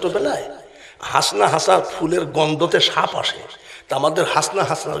 শুনতাম ছোটবেলায় হাসনা হাসা ফুলের গন্ধতে সাপ আসে, তা আমাদের হাসনা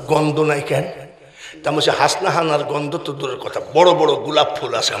হাসার গন্ধ নাই কেন? তা বলছে, হাসনা হানার গন্ধ তো দূরের কথা, বড় বড় গোলাপ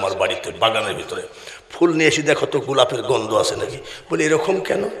ফুল আছে আমার বাড়িতে, বাগানের ভিতরে। ফুল নিয়ে এসে দেখো তো গোলাপের গন্ধ আছে নাকি। বলে, এরকম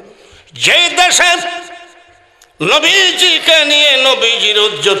কেন? যে দেশে নবীজিকে নিয়ে, নবীজির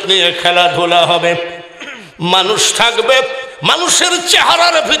ইজ্জত নিয়ে খেলাধুলা হবে, মানুষ থাকবে, মানুষের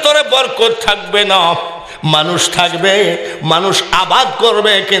চেহারার ভিতরে বরকত থাকবে না। মানুষ থাকবে, মানুষ আবাদ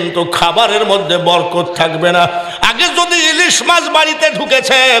করবে, কিন্তু খাবারের মধ্যে বরকত থাকবে না। আগে যদি ইলিশ মাছ বাড়িতে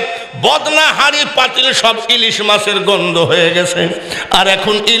ঢুকেছে, বদনা হাড়ি পাতিল সব ইলিশ মাছের গন্ধ হয়ে গেছে। আর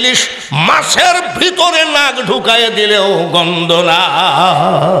এখন ইলিশ মাছের ভিতরে নাক ঢুকায় দিলেও গন্ধ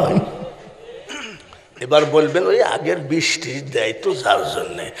নাই। এবার বলবেন, ওই আগের বৃষ্টি দেয় তো যার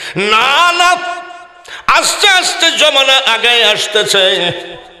জন্যে। না না, আস্তে আস্তে জমানা আগায় আসতেছে।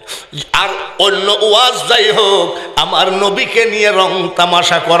 আর অন্য ওয়াজ যাই হোক, আমার নবীকে নিয়ে রং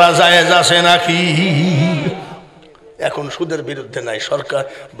তামাশা করা যায় যাচ্ছে নাকি? এখন সুদের বিরুদ্ধে নাই সরকার,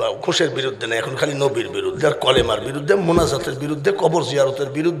 বা ঘুষের বিরুদ্ধে নাই, এখন খালি নবীর বিরুদ্ধে, আর কলেমার বিরুদ্ধে, মোনাজাতের বিরুদ্ধে, কবর জিয়ারতের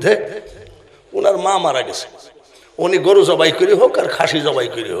বিরুদ্ধে। ওনার মা মারা গেছে, উনি গরু জবাই করে হোক আর খাসি জবাই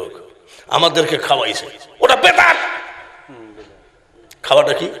করে হোক আমাদেরকে খাওয়াইছে, ওটা বেদাত।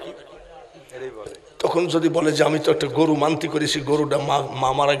 খাওয়াটা কি? তখন যদি বলে যে আমি তো একটা গরু মানতি করেছি, গরুটা মা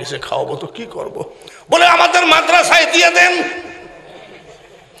মারা গেছে, খাওয়াবো, তো কি করব? বলে, আমাদের মাদ্রাসায় দিয়ে দেন।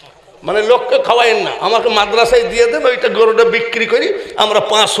 মানে লোককে খাওয়াইন না, আমাকে মাদ্রাসায় দিয়ে দেন, ওইটা গরুটা বিক্রি করি, আমরা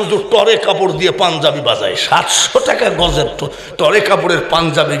 5 হুজুর টরে কাপড় দিয়ে পাঞ্জাবি বাজাই, 700 টাকা গজের টরে কাপড়ের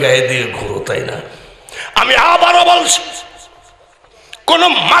পাঞ্জাবি গায়ে দিয়ে ঘুরো, তাই না? আমি আবারও বলছি, কোন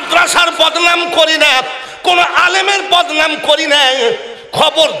মাদ্রাসার বদনাম করি না, কোন আলেমের বদনাম করি না।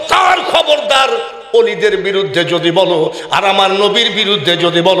 খবরদার, খবরদার, অলিদের বিরুদ্ধে যদি বলো, আর আমার নবীর বিরুদ্ধে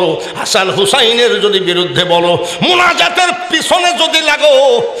যদি বলো, হাসান হুসাইনের যদি বিরুদ্ধে বলো, মুনাজাতের পিছনে যদি লাগো,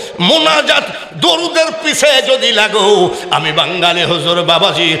 মুনাজাত দরুদের পিছে যদি লাগো, আমি বাঙালি হুজুর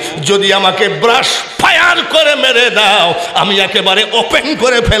বাবাজি, যদি আমাকে ব্রাশ ফায়ার করে মেরে দাও, আমি একেবারে ওপেন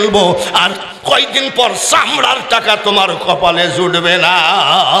করে ফেলবো, আর কয়েকদিন পর চামড়ার টাকা তোমার কপালে জুটবে না।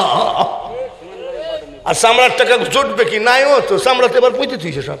 আর চামড়ার টাকা জুটবে কি? নাইও তো, চামড়াতে এবার পুঁতে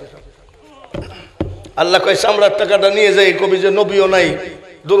থুইছে সব। আল্লাহ কয়, চামড়ার টাকাটা নিয়ে যাই, কবি যে নবীও নাই,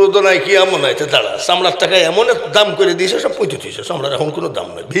 দরুদও নাই, কি এমন নাই, দাঁড়া, চামড়ার টাকা এমন দাম করে দিয়েছে, সব পুঁতে থুইছে। চামড়ার এখন কোনো দাম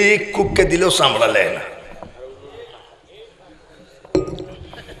নাই, ভিক্ষুককে দিলেও চামড়া নেয় না।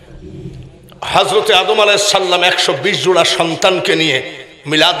 হযরতে আদম আলাইহিস সালাম 120 জোড়া সন্তানকে নিয়ে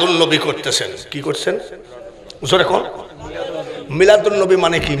মিলাদুন নবী করতেছেন। কি করছেন? জোরে কোন? মিলাদুন নবী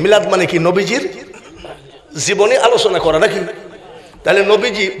মানে কি? মিলাদ মানে কি? নবীজির জীবনী আলোচনা করা নাকি? তাহলে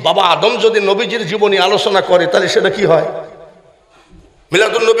নবীজি, বাবা আদম যদি নবীজির জীবনী আলোচনা করে, তাহলে সেটা কি হয়?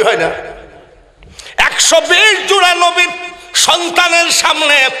 মিলাদুন নবী হয় না? 120 জোড়া নবীর সন্তানের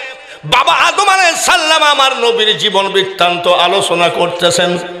সামনে বাবা আদম আলাইহিস সালাম আমার নবীর জীবন বৃত্তান্ত আলোচনা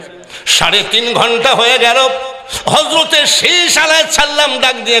করতেছেন। 3.5 ঘন্টা হয়ে গেল। হযরতে শীস আলাইহিস সালাম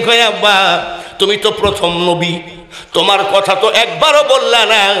ডাক দিয়ে কয়, আব্বা, তুমি তো প্রথম নবী, তোমার কথা তো একবারও বললা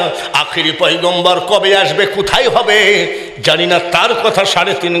না। আখিরি পয়গম্বর কবে আসবে, কোথায় হবে জানি না, তার কথা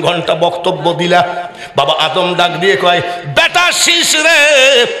 3.5 ঘন্টা বক্তব্য দিলা। বাবা আদম ডাক দিয়ে কয়, বেটা শীস রে,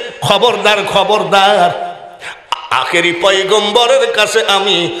 খবরদার, খবরদার, আখেরি পয়গম্বরের কাছে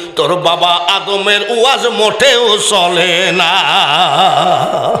আমি তোর বাবা আদমের ওয়াজ মোটেও চলে না।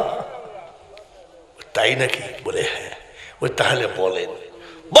 তাই নাকি? বলে, হ্যাঁ। ওই, তাহলে বলেন।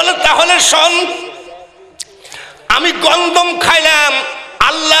 বলে, তাহলে শোন, আমি গন্দম খাইলাম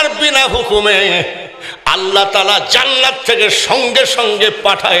আল্লাহর বিনা হুকুমে, আল্লাহ তাআলা জান্নাত থেকে সঙ্গে সঙ্গে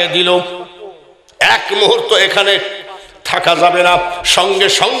পাঠিয়ে দিল, এক মুহূর্ত এখানে থাকা যাবে না, সঙ্গে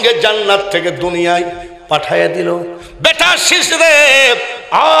সঙ্গে জান্নাত থেকে দুনিয়ায় পাঠিয়ে দিল। বেটা শীস রে,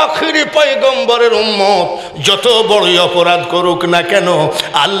 আখিরি পয়গম্বরের উম্মত যত বড়ই অপরাধ করুক না কেন,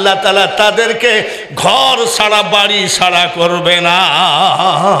 আল্লাহ তাআলা তাদেরকে ঘর ছাড়া, বাড়ি ছাড়া করবে না।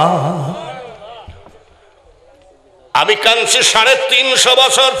 আমি কাঁদছি 350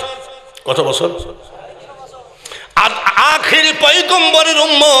 বছর। কত বছর? আর আখিরি পয়গম্বরের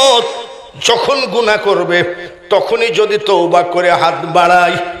উম্মত যখন গুনাহ করবে, তখনই যদি তওবা করে হাত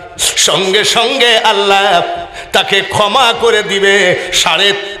বাড়ায়, সঙ্গে সঙ্গে আল্লাহ তাকে ক্ষমা করে দিবে,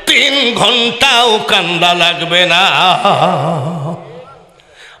 3.5 ঘন্টাও কান্দা লাগবে না।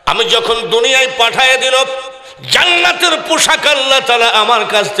 আমি যখন দুনিয়ায় পাঠিয়ে দিল, জান্নাতের পোশাক আল্লাহ তাআলা আমার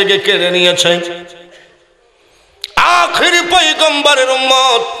কাছ থেকে কেড়ে নিয়েছে। আখিরি পয়গম্বরের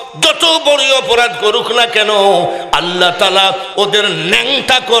উম্মত যত বড় অপরাধ করুক না কেন আল্লাহ তাআলা ওদের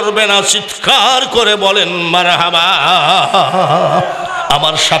ন্যাংটা করবে না। চিৎকার করে বলেন মারহাবা।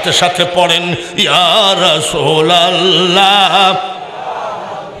 আমার সাথে সাথে পড়েন ইয়া রাসূলুল্লাহ,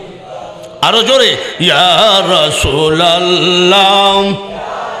 আরো জোরে ইয়া রাসূলুল্লাহ।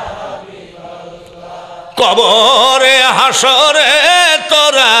 কবরে হাসরে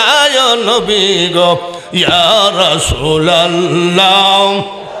তোরায় নবী গো ইয়া রাসূলুল্লাহ,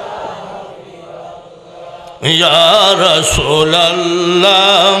 ইয়া রাসূলুল্লাহ।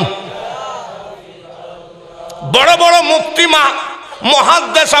 বড় বড় মুফতি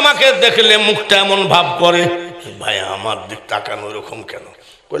মুহাদ্দিস আমাকে দেখলে মুখটা এমন ভাব করে, ভাই আমার দিক তাকানো এরকম কেন?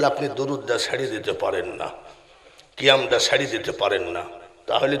 বলে আপনি দুরুদটা ছাড়ি দিতে পারেন না, কিয়ামটা ছাড়ি দিতে পারেন না,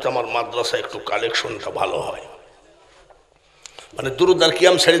 তাহলে তো আমার মাদ্রাসায় একটু কালেকশনটা ভালো হয়। মানে দুরুদ আর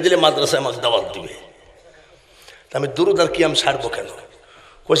কিয়াম ছেড়ে দিলে মাদ্রাসায় আমাকে দাওয়াত দিবে। আমি দুরুদ আর কিয়াম ছাড়বো কেন?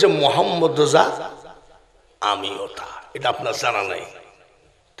 কইছে মোহাম্মদ যা আমিও তা, এটা আপনার জানা নাই।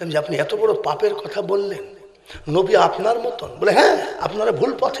 যে আপনি এত বড় পাপের কথা বললেন, নবী আপনার মতন? বলে হ্যাঁ, আপনারা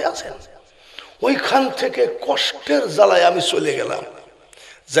ভুল পথে আছেন। ওইখান থেকে কষ্টের জ্বালায় আমি চলে গেলাম,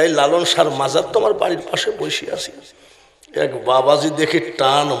 যাই লালন সার মাজার তোমার বাড়ির পাশে বসে আছি, এক বাবাজি দেখে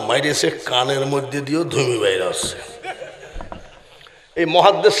টান মাইরেছে, কানের মধ্যে দিয়েও ধুমি বাইরে আসছে। এই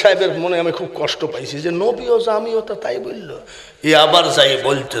মুহাদ্দিস সাহেবের মনে আমি খুব কষ্ট পাইছি যে নবীও যা আমিও তা, তাই বলল। এ আবার যাই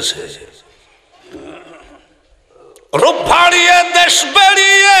বলতেছে রূপ ভাড়িয়ে দেশ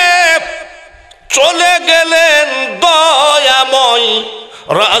বেরিয়ে চলে গেলেন দয়াময়,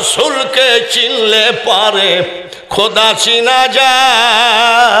 রাসূলকে চিনলে পারে খোদা চিনা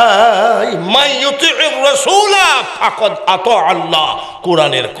যায়। মাইয়ুতির রাসূলা ফাকাদ আতা আল্লাহ,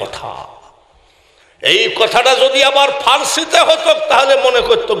 কোরআনের কথা। এই কথাটা যদি আবার ফার্সিতে হতো তাহলে মনে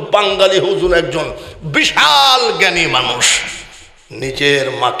করতো বাঙালি হুজুর একজন বিশাল জ্ঞানী মানুষ। নিজের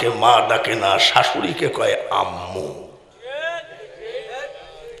মাকে মা ডাকে না, শাশুড়িকে কয় আম্মু।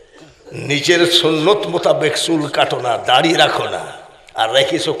 নিজের সুন্নত মোতাবেক চুল কাটো না, দাড়ি রাখো না, আর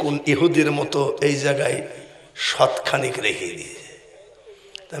রেখেছ কোন ইহুদির মতো এই জায়গায় শতখানিক রেখে দিয়ে।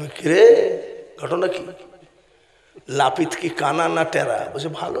 আমি কিরে ঘটনা কি? লাপিত কি কানা না টেরা? বলছে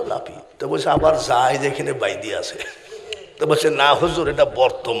ভালো লাপিত। তো বলছে আবার যায় যেখানে বাইদি আছে। তো বলছে না হুজুর, এটা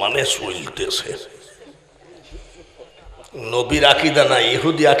বর্তমানে চলতেছে। নবীর আকিদা না,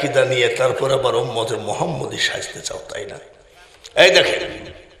 ইহুদি আকিদা নিয়ে তারপর আবার উম্মতে মুহাম্মদী সাজতে চাও, তাই না? এই দেখেন,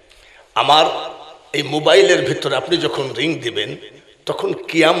 আমার এই মোবাইলের ভিতরে আপনি যখন রিং দিবেন তখন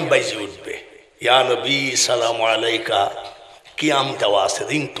কিয়াম বাইজে উঠবে, ইয়া নবী সালামু আলাইকা, কিয়াম দেওয়া আছে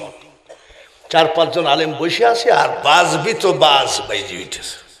রিংটন। 4-5 জন আলেম বসে আছে আর বাজবি তো বাজ বাইজে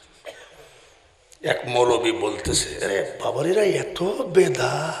উঠেছে। এক মৌলবী বলতেছে, আরে বাবারেরা এত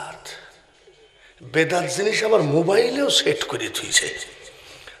বেদাত, বেদাত জিনিস আবার মোবাইলেও সেট করে থুইছে।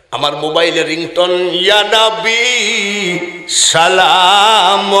 আমার মোবাইলে রিংটন ইয়া নবী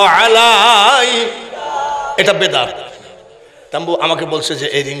সালামু আলাই, এটা বেদাত। তাম্বু আমাকে বলছে যে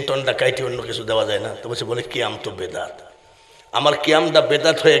এই রিংটনটা কাইটি অন্য কিছু দেওয়া যায় না। তো বলছে বলে কিয়াম তো বেদাত। আমার কিয়ামটা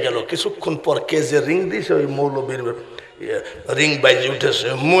বেদাত হয়ে গেল। কিছুক্ষণ পর কে যে রিং দিয়েছে ওই মৌলবীর রিং বাইজে উঠেছে,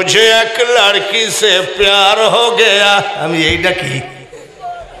 মুঝে এক লড়কি সে প্যার হো গয়া। আমি এইটা কি?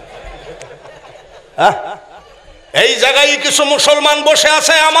 এই জায়গায় কিছু মুসলমান বসে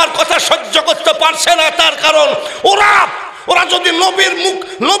আছে, আমার কথা সহ্য করতে পারছে না। তার কারণ ওরা যদি নবীর মুখ,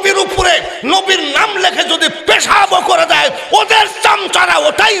 নবীর উপরে নবীর নাম লেখে যদি পেশাব করে দেয়, ওদের চামচারা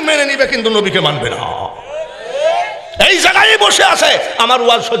ওটাই মেনে নিবে, কিন্তু নবীকে মানবে না। এই জায়গায় বসে আছে, আমার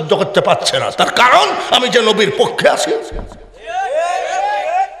ওয়াজ সহ্য করতে পারছে না। তার কারণ আমি যে নবীর পক্ষে আছি।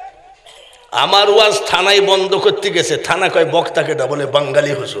 আমার ওয়াজ থানায় বন্ধ করতে গেছে, থানা কয় বক্তাকে দা, বলে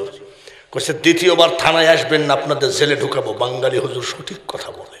বাঙালি হুজুর। কইছে দ্বিতীয়বার থানায় আসবেন না, আপনাদের জেলে ঢুকাবো। বাঙালি হুজুর সঠিক কথা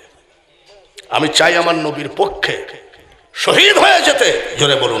বলে। আমি চাই আমার নবীর পক্ষে শহীদ হয়ে যেতে।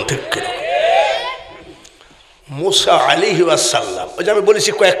 জোরে বলুন ঠিক কিনা? মুসা আলাইহিস সালাম, ওই যে আমি বলেছি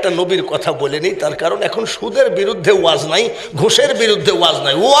কয়েকটা নবীর কথা বলেনি, তার কারণ এখন সুদের বিরুদ্ধে ওয়াজ নাই, ঘুষের বিরুদ্ধে ওয়াজ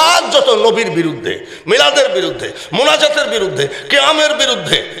নাই। ওয়াজ যত নবীর বিরুদ্ধে, মিলাদের বিরুদ্ধে, মুনাজাতের বিরুদ্ধে, কিয়ামের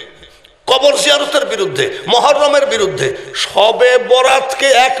বিরুদ্ধে, কবর জিয়ারতের বিরুদ্ধে, মুহররমের বিরুদ্ধে। শবে বরাতকে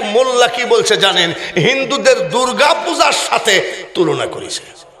এক মোল্লা কি বলছে জানেন? হিন্দুদের দুর্গা পূজার সাথে তুলনা করেছে।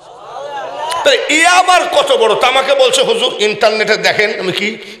 এ আবার কত বড়! তা আমাকে বলছে হুজুর ইন্টারনেটে দেখেন। আমি কি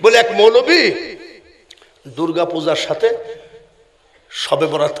বলে, এক মৌলবী দুর্গা পূজার সাথে শবে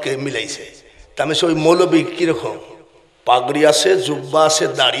বরাতকে মিলাইছে। তা আমি ওই মৌলবী কিরকম? পাগড়ি আছে, জুব্বা আছে,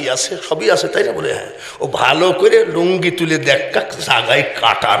 দাড়ি আছে, সবই আছে, তাই না? বলে হ্যাঁ। ও ভালো করে লুঙ্গি তুলে দেখ, জায়গায়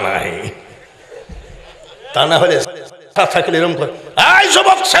কাটা নাই। তা না হলে থাকলে এরকম করে, এই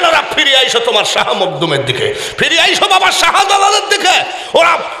যুবক ছেলেরা ফিরে আইসো তোমার শাহ মখদুমের দিকে, ফিরে আইসো বাবা শাহজালালের দিকে।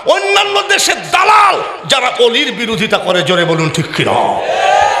 ওরা অন্যান্য দেশের দালাল যারা অলির বিরোধিতা করে, জোরে বলুন ঠিক কিনা?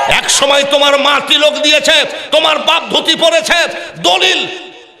 এক সময় তোমার মা তিলক দিয়েছে, তোমার বাপ ধুতি পরেছে, দলিল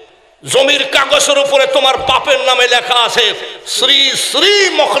জমির কাগজের উপরে তোমার বাপের নামে লেখা আছে শ্রী শ্রী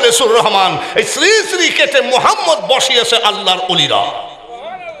মোখলেসুর রহমান। এই শ্রী শ্রী কেটে মোহাম্মদ বসিয়েছে আল্লাহর অলিরা।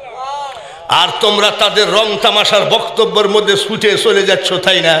 আর তোমরা তাদের রং তামাশার বক্তব্যের মধ্যে ছুটে চলে যাচ্ছ,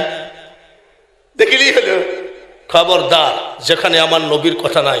 তাই না? দেখিলি হলো। খবরদার, যেখানে আমার নবীর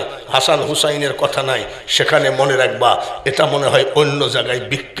কথা নাই, হাসান হুসাইনের কথা নাই, সেখানে মনে রাখবা এটা মনে হয় অন্য জায়গায়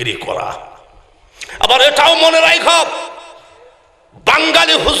বিক্রি করা। আবার এটাও মনে রাখ,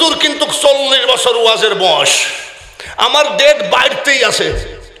 বাঙালি হুজুর কিন্তু 40 বছর ওয়াজের বয়স। আমার ডেট বাড়তেই আছে,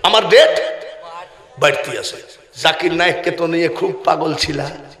 আমার ডেট বাড়তেই আছে। জাকির নায়েককে তো নিয়ে খুব পাগল ছিলা।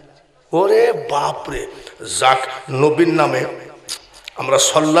 ওরে বাপরে, জাক নবীর নামে আমরা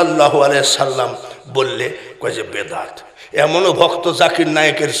সাল্লাল্লাহু আলাইহি সাল্লাম বললে কয় যে বেদাত। এমনও ভক্ত জাকির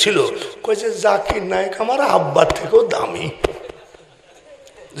নায়েকের ছিল, কয় যে জাকির নায়েক আমার আব্বার থেকেও দামি।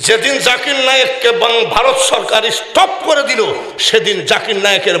 যেদিন জাকির নায়েককে ভারত সরকার স্টপ করে দিল, সেদিন জাকির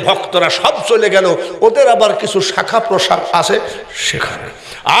নায়েকের ভক্তরা সব চলে গেল। ওদের আবার কিছু শাখা প্রশাখা আছে সেখানে।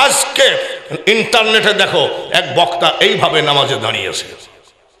 আজকে ইন্টারনেটে দেখো, এক বক্তা এইভাবে নামাজে দাঁড়িয়েছে।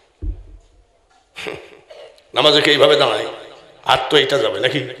 নামাজে কে এইভাবে দাঁড়ায়? হাত তো এইটা যাবে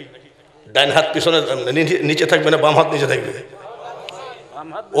নাকি? ডাইন হাত পিছনে নিচে থাকবে না বাম হাত নিচে থাকবে?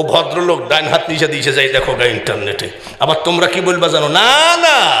 ও ভদ্রলোক ডাইন হাত নিচে দিয়েছে, যাই দেখো গা ইন্টারনেটে। আবার তোমরা কি বলবা জানো? না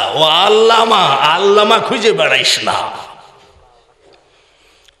না, ও আল্লামা, আল্লামা খুঁজে বেড়াইস না।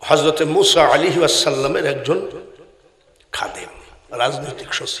 হযরতে মুসা আলাইহিস সালামের একজন খাদেম, রাজনৈতিক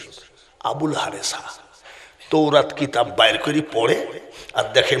সচিব আবুল হারেসা তৌরাত কিতাব বাইর করে পড়ে আর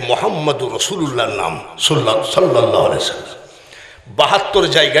দেখে মোহাম্মদুর রাসূলুল্লাহর নাম সাল্লাল্লাহু আলাইহি সাল্লাম 72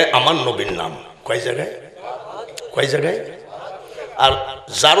 জায়গায় আমার নবীর নাম। কয় জায়গায়? কয় জায়গায়? আর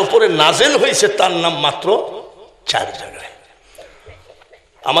যার উপরে নাজেল হয়েছে তার নাম মাত্র 4 জায়গায়।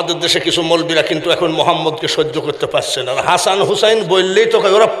 আমাদের দেশে কিছু মৌলবীরা কিন্তু এখন মোহাম্মদকে সহ্য করতে পারছে না। হাসান হুসাইন বললেই তো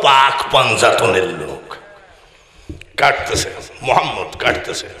ওরা পাক পাঞ্জাতনের লোক। কাটতেছে মোহাম্মদ,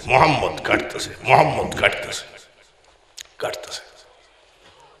 কাটতেছে মোহাম্মদ, কাটতেছে মোহাম্মদ, কাটতেছে কাটতেছে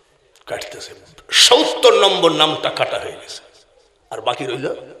কাটতেছে। 70 নম্বর নামটা কাটা হয়ে গেছে, আর বাকি রইল।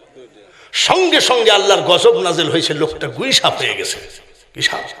 সঙ্গে সঙ্গে আল্লাহর গজব নাজিল হয়েছে, লোকটা গুইসাপ হয়ে গেছে। কি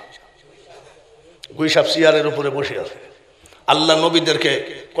সাপ? গুইসাপ চেয়ারের উপরে বসে আছে। আল্লাহ নবীদেরকে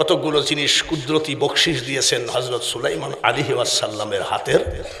কতগুলো জিনিস কুদরতি বকশিস দিয়েছেন। হযরত সুলাইমান আলাইহিস সালামের হাতের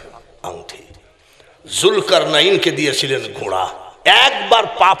আংটি, জুলকারনাইনকে দিয়েছিলেন ঘোড়া, একবার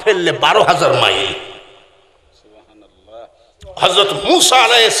পা ফেললে 12,000 মাইল। হযরত মুসা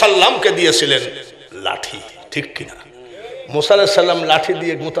আলাইহিস সালামকে দিয়েছিলেন লাঠি, ঠিক কিনা? মুসা আলাইহিস সালাম লাঠি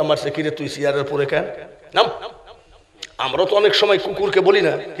দিয়ে গোঁতা মারছে, কিরে তুই চেয়ারের পরে কেন? নাম। আমরা তো অনেক সময় কুকুরকে বলি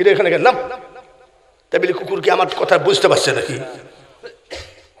না, কিরে এখানে কেন নাম? তাই বলি কুকুর কি আমার কথা বুঝতে পারছে নাকি?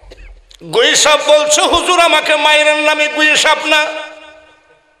 গুইসাপ বলছো হুজুর আমাকে মায়ের নামে গুইসাপ না।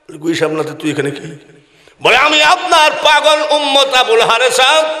 গুইসাপ না তো তুই এখানে কি? বলে আমি আপনার পাগল উম্মত আবুল হারেসা।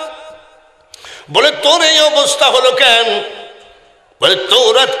 বলে তোর এই অবস্থা হলো কেন? বলে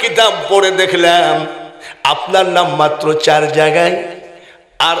তৌরাত কিতাব পড়ে দেখলাম আপনার নাম মাত্র 4 জায়গায়,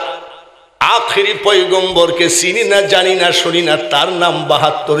 আর আখেরি পয়গম্বরকে চিনি না, জানি না, শুনি না, তার নাম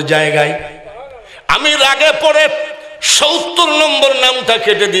 72 জায়গায়। আমি রাগে পড়ে 70 নম্বর নামটা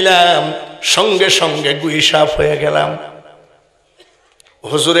কেটে দিলাম, সঙ্গে সঙ্গে গুইসাপ হয়ে গেলাম।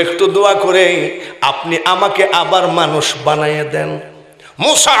 হুজুর একটু দোয়া করে আপনি আমাকে আবার মানুষ বানাইয়ে দেন।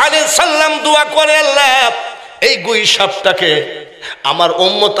 মুসা আলাইহিস সালাম দোয়া করে, আল্লাহ এই গুইসাপটাকে আমার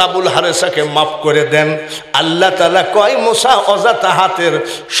উম্মত আবুল হারেসাকে মাফ করে দেন। আল্লাহ তাআলা কয়, মুসা অযথা হাতের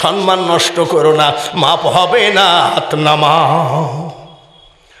সম্মান নষ্ট করো না, মাফ হবে না, হাত নামাও।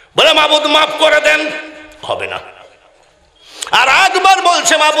 বলে মাবুদ মাফ করে দেন, হবে না। আর একবার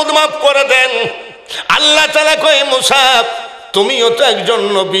বলছে মাবুদ মাফ করে দেন। আল্লাহ তাআলা কয়, মুসা তুমিও তো একজন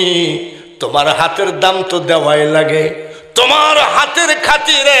নবী, তোমার হাতের দাম তো দেওয়াই লাগে, তোমার হাতের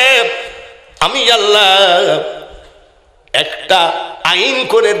খাতিরে আমি আল্লাহ একটা আইন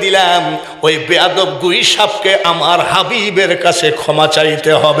করে দিলাম, ওই বেয়াদব গুইসাপকে আমার হাবিবের কাছে ক্ষমা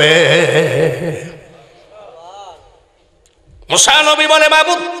চাইতে হবে। মুসা নবী বলে,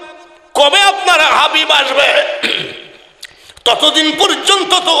 মাবুদ কবে আপনার হাবিব আসবে? ততদিন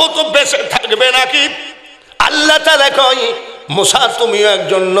পর্যন্ত তো ও তো বেঁচে থাকবে নাকি? আল্লাহ তাআলা কয়, মুসা তুমিও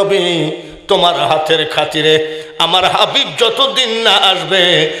একজন নবী, তোমার হাতের খাতিরে আমার হাবিব যতদিন না আসবে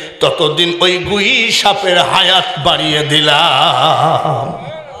ততদিন ওই গুইসাপের হায়াত বাড়িয়ে দিলাম,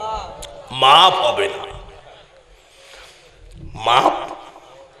 মাফ হবে না। মাপ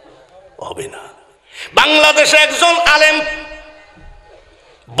হবে না। বাংলাদেশে একজন আলেম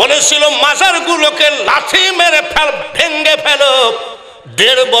বলেছিল মাজারগুলোকে লাথি মেরে ভেঙ্গে ফেলো,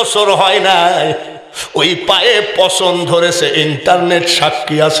 1.5 বছর হয় নাই, ওই পায়ে পছন্দ ধরেছে, ইন্টারনেট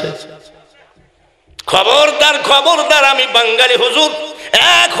সাক্ষী আছে। খবরদার খবরদার, আমি বাঙালি হুজুর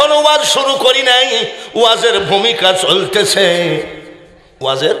এখনো ওয়াজ শুরু করি নাই, ওয়াজের ভূমিকা চলতেছে।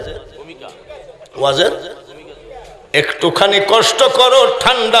 ওয়াজের একটুখানি কষ্ট করো,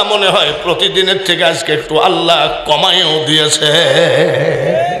 ঠান্ডা মনে হয় প্রতিদিনের থেকে আজকে একটু আল্লাহ কমায়ও দিয়েছে।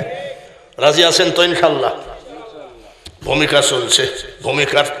 রাজি আছেন তো ইনশাল্লাহ? ভূমিকা চলছে,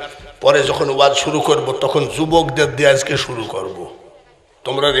 ভূমিকার পরে যখন ওয়াজ শুরু করব তখন যুবকদের দিয়ে আজকে শুরু করব,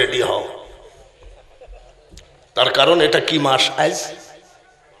 তোমরা রেডি হও। তার কারণ এটা কি মাস আজ,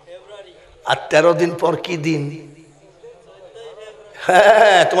 আর 13 দিন পর কি দিন?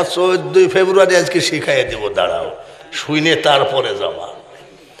 হ্যাঁ, তোমার 14 ফেব্রুয়ারি আজকে শিখাইয়ে দেবো, দাঁড়াও শুনে তারপরে যাবা।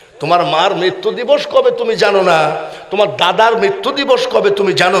 তোমার মার মৃত্যু দিবস কবে তুমি জানো না, তোমার দাদার মৃত্যু দিবস কবে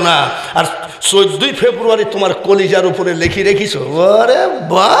তুমি জানো না, আর 14 ফেব্রুয়ারি তোমার কলিজার উপরে লিখে রেখিস। আরে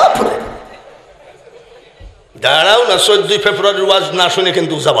বাপ রে, দাঁড়াও না, 14 ফেব্রুয়ারির ওয়াজ না শুনে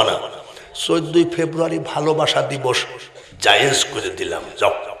কিন্তু যাবা না। 14 ফেব্রুয়ারি ভালোবাসা দিবস জায়েজ করে দিলাম।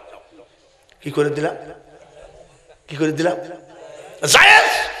 যাও, কি করে দিলাম? কি করে দিলাম? জায়েজ।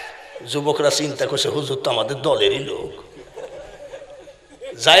 যুবকরা চিন্তা করছে হুজুর তো আমাদের দলেরই লোক,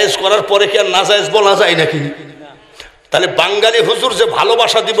 জায়েজ করার পরে কি আর না জায়েজ বলা যায় নাকি? তাহলে বাঙালি হুজুর যে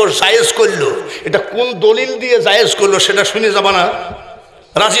ভালোবাসা দিবস জায়েজ করলো, এটা কোন দলিল দিয়ে জায়েজ করলো সেটা শুনে যাবা না?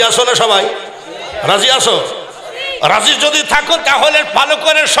 রাজি আছো না সবাই? রাজি আছো? রাজি যদি থাকো তাহলে ভালো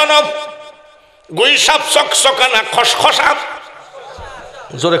করে শোনো। গুইসাপ চকচকানা খসখসাপ,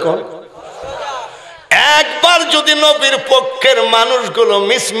 জোরে কর। একবার যদি নবীর পক্ষের মানুষগুলো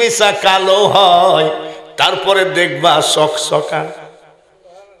মিসমিসা কালো হয়, তারপরে দেখবা চকচকা।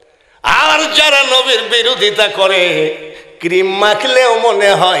 আর যারা নবীর বিরোধিতা করে, ক্রিম মাখলেও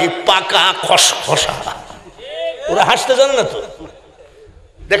মনে হয় পাকা খসখসা। ওরা হাসতে জানে না তো।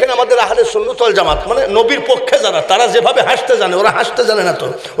 দেখেন আমাদের আহলে সুন্নাত ওয়াল জামাত, মানে নবীর পক্ষে যারা, তারা যেভাবে হাসতে জানে, ওরা হাসতে জানে না তো।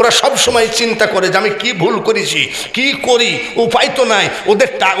 ওরা সব সময় চিন্তা করে যে আমি কি ভুল করেছি, কি করি, উপায় তো নাই, ওদের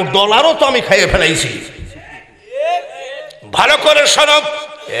ডলারও তো আমি খাইয়ে ফেলাইছি। ভালো করে শোনো,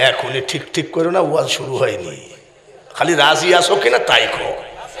 এখনই ঠিক ঠিক করে না, ওয়াজ শুরু হয়নি। খালি রাজি আসো কিনা তাই কো,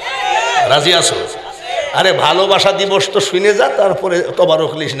 রাজি আসো? আরে ভালোবাসা দিবস তো শুনে যা, তারপরে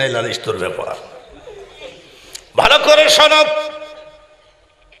তবারক লিস নাই লালিস তোর ব্যাপার। ভালো করে শোনো,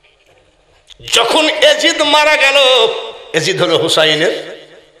 যখন এজিদ মারা গেল, এজিদ হলো হুসাইনের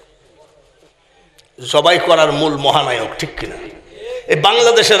জবাই করার মূল মহানায়ক, ঠিক কিনা? এই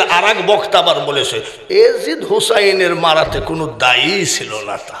বাংলাদেশের আর এক বক্তা আবার বলেছে এজিদ হুসাইনের মারাতে কোনো দায়ী ছিল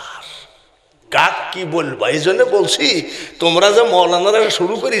না তার। কাক কি বলবা? এই জন্য বলছি, তোমরা যে মৌলানারা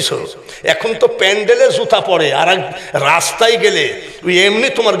শুরু করিস, এখন তো প্যান্ডেলে জুতা পড়ে, আর রাস্তায় গেলে তুই এমনি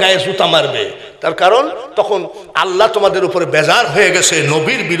তোমার গায়ে জুতা মারবে। তার কারণ তখন আল্লাহ তোমাদের উপরে বেজার হয়ে গেছে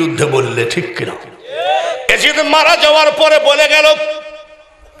নবীর বিরুদ্ধে বললে, ঠিক কিনা? এজিদ মারা যাওয়ার পরে বলে গেল,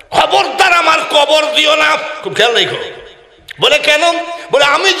 খবরদার আমার কবর দিও না। খুব খেয়াল রেখো। বলে কেন? বলে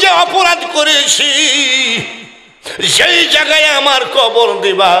আমি যে অপরাধ করেছি সেই জায়গায় আমার কবর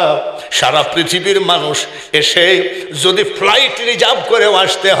দিবা, সারা পৃথিবীর মানুষ এসে যদি ফ্লাইট রিজার্ভ করে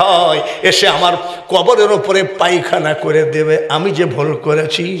আসতে হয়, এসে আমার কবরের উপরে পায়খানা করে দেবে। আমি যে ভুল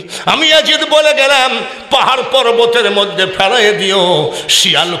করেছি, আমি এজিদ বলে গেলাম পাহাড় পর্বতের মধ্যে ফেলাই দিও,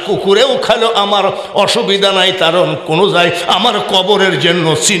 শিয়াল কুকুরেও খেলো আমার অসুবিধা নাই, কারণ কোনো যায় আমার কবরের জন্য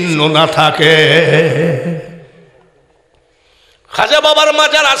চিহ্ন না থাকে। খাজা বাবার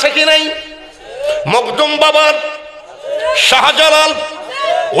মাজার আছে কি নাই? মখদুম বাবার, শাহজালাল,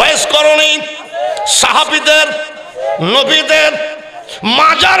 ওয়াইস করণী, সাহাবীদের, নবীদের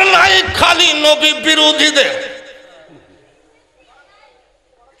মাজার নাই, খালি নবী বিরোধীদের।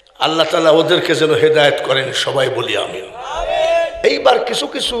 আল্লাহ তাআলা ওদেরকে যেন হেদায়েত করেন, সবাই বলি আমিন। এইবার কিছু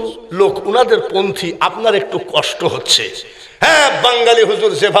কিছু লোক উনাদের পন্থী, আপনার একটু কষ্ট হচ্ছে। হ্যাঁ, বাঙালি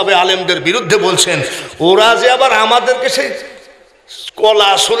হুজুর যেভাবে আলেমদের বিরুদ্ধে বলছেন, ওরা যে আবার আমাদেরকে সেই কলা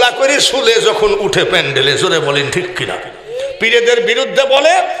সোলা করে শুলে যখন উঠে প্যান্ডেলে, জোরে বলেন ঠিক কিনা? পীরেদের বিরুদ্ধে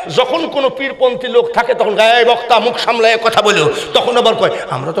বলে, যখন কোনো পীরপন্থী লোক থাকে তখন গায়ে বক্তা মুখ সামলায় কথা বলো, তখন আবার কয়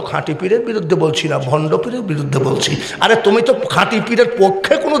আমরা তো খাঁটি পীরের বিরুদ্ধে বলছি না, ভণ্ড পীরের বিরুদ্ধে বলছি। আরে তুমি তো খাঁটি পীরের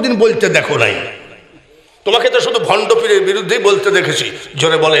পক্ষে কোনোদিন বলতে দেখো নাই, তোমাকে তো শুধু ভণ্ড পীরের বিরুদ্ধেই বলতে দেখেছি,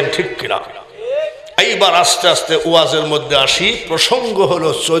 জোরে বলেন ঠিক কিনা? এইবার আস্তে আস্তে ওয়াজের মধ্যে আসি। প্রসঙ্গ হলো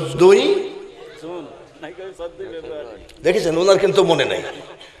 14ই, দেখেছেন ওনার কিন্তু মনে নাই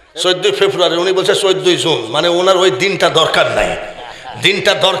 14 ফেব্রুয়ারি, উনি বলছে 14 জুন, মানে ওনার ওই দিনটা দরকার নাই,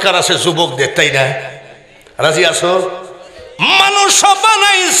 দিনটা দরকার আছে যুবকদের, তাই না? রাজি আছো? মানুষ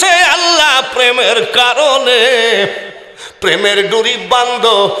বানাইছে আল্লাহ প্রেমের কারণে। প্রেমের ডুরি বান্ধ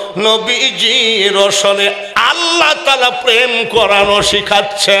নবীজি রসনে আল্লাহ তাআলা প্রেম করানো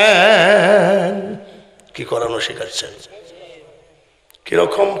শিখাচ্ছেন। কি করানো শিখাচ্ছেন?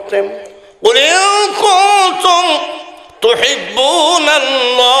 কিরকম প্রেম? ওরে কুনতুম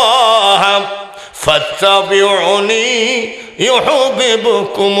তুহিব্বুনাল্লাহ ফাত্তাবিউনি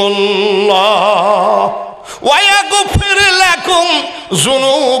ইউহিব্বুকুমুল্লাহ ওয়া ইয়াগফির লাকুম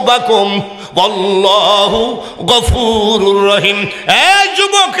যুনুবাকুম আল্লাহু গফুরুর রহিম।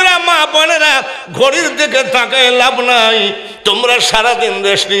 যুবকরা, মা বোনেরা, ঘড়ির দিকে তাকায় লাভ নাই। তোমরা সারাদিন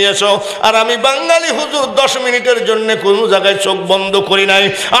রেস্ট নিয়েছ, আর আমি বাঙালি হুজুর 10 মিনিটের জন্য কোনো জায়গায় চোখ বন্ধ করি নাই।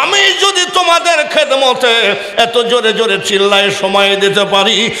 আমি যদি তোমাদের খেদমতে এত জোরে জোরে চিল্লায় সময় দিতে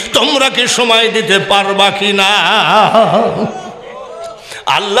পারি, তোমরা কি সময় দিতে পারবা কি না?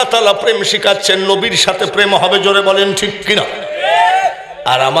 আল্লাহ তাআলা প্রেম শিখাচ্ছেন, নবীর সাথে প্রেম হবে, জোরে বলেন ঠিক কিনা?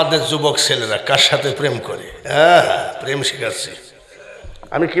 আর আমাদের যুবক ছেলেরা কার সাথে প্রেম করে? হ্যাঁ, প্রেম শিখাচ্ছি।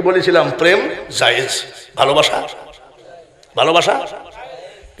 আমি কি বলেছিলাম? প্রেম জায়েজ, ভালোবাসা ভালোবাসা,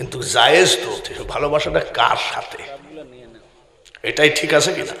 কিন্তু জায়েজ তো। ভালোবাসাটা কার সাথে, এটাই ঠিক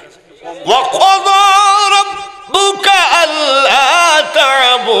আছে কিনা? ওয়াকাযা রাব্বুকা আল্লা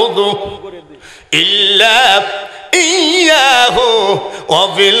তা'বুদু ইল্লা ইয়াহু ওয়া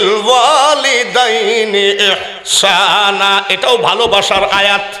বিল ওয়ালিদাইনি ইহসানা। এটাও ভালোবাসার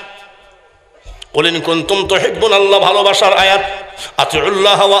আয়াত। বলেন কুনতুম তুহিব্বুনাল্লাহ, ভালোবাসার আয়াত।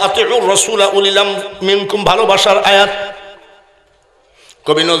 আতিউল্লাহ ওয়া আতিউর রাসূলা উলিল আমরি মিনকুম, ভালোবাসার আয়াত।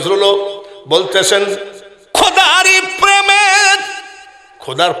 কবি নজরুল বলতেছেন, খোদারি প্রেমের,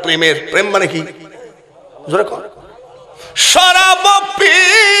 খোদার প্রেমের, প্রেম মানে কি? জোরে কর। শরাব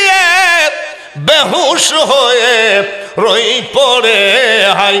পিয়ে বেহুশ হয়ে রই পড়ে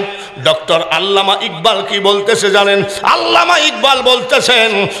হাই। ডক্টর আল্লামা ইকবাল কি বলতেছে জানেন? আল্লামা ইকবাল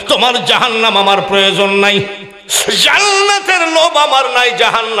বলতেছেন, তোমার জাহান্নাম আমার প্রয়োজন নাই, জান্নাতের লোভ আমার নাই,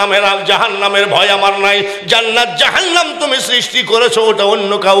 জাহান্নামের ভয় আমার নাই। জান্নাত জাহান্নাম তুমি সৃষ্টি করেছো, ওটা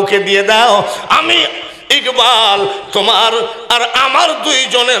অন্য কাউকে দিয়ে দাও। আমি ইকবাল তোমার আর আমার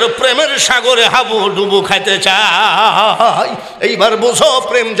দুইজনের প্রেমের সাগরে হাবুডুবু খাইতে চাই। এইবার বুঝো,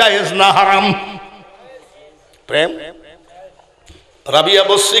 প্রেম জায়েজ না হারাম? প্রেম। রাবিয়া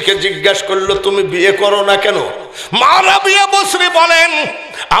বসরিকে জিজ্ঞাসা করলো, তুমি বিয়ে করো না কেন? মা রাবিয়া বসরি বলেন,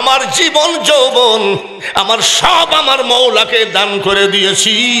 আমার জীবন যৌবন আমার সব আমার মৌলাকে দান করে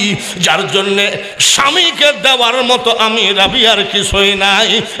দিয়েছি, যার জন্যে স্বামীকে দেওয়ার মতো আমি রাবিয়ার কিছুই নাই।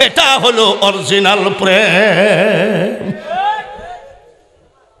 এটা হলো অরিজিনাল প্রেম।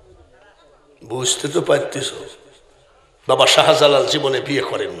 বুঝতে তো পারতেছ? বাবা শাহজালাল জীবনে বিয়ে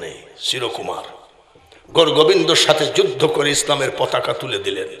করেন নাই, চিরকুমার। গোবিন্দর সাথে যুদ্ধ করে ইসলামের পতাকা তুলে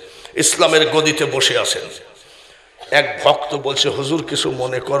দিলেন, ইসলামের গদিতে বসে আছেন। এক ভক্ত বলছে, হুজুর কিছু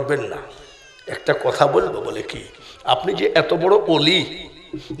মনে করবেন না, একটা কথা বলবো। বলে কি? আপনি যে এত বড় ওলি,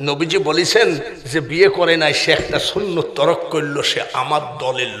 নবীজি বলেছেন যে বিয়ে করে নাই, সে একটা সুন্নত তরক করলো, সে আমার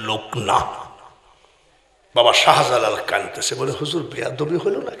দলের লোক না। বাবা শাহজালাল কাঁদতেছে, বলে হুজুর বেয়াদবি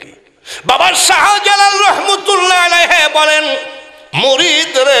হলো নাকি? বাবা শাহজালাল রহমতুল্লাহ আলাইহি বলেন,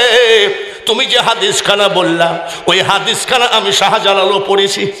 মুরিদ রে, তুমি যে হাদিসখানা বললা, ওই হাদিসখানা আমি শাহজালালও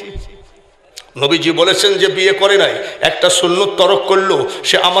পড়েছি। নবীজি বলেছেন যে বিয়ে করে নাই, একটা সুন্নত তরক করলো,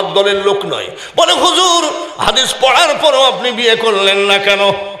 সে আমার দলের লোক নয়। বলে হুজুর, হাদিস পড়ার পরও আপনি বিয়ে করলেন না কেন?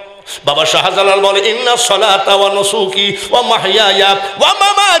 বাবা শাহজালাল বলে, ইন্না সলাতা ওয়া নুসুকি ওয়া মাহইয়ায়া ওয়া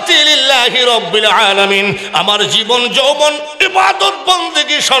মামাতি লিল্লাহি রাব্বিল আলামিন। আমার জীবন যৌবন ইবাদত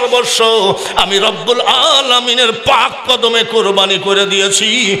বন্দেগী সর্বস্ব আমি রব্বুল আলামিনের পাক কদমে কুরবানি করে দিয়েছি।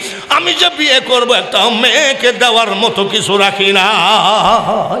 আমি যে বিয়ে করব, একটা মেয়েকে দেওয়ার মতো কিছু রাখি না।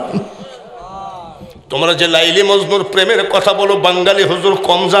 তোমরা যে লাইলি মজনুর প্রেমের কথা বলো, বাঙালি হুজুর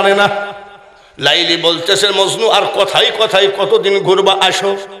কম জানে না। লাইলি বলতেছে মজনু আর কথাই কথাই কতদিন ঘুরবা,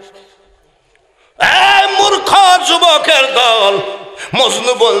 আসো। মূর্খ যুবকের দল,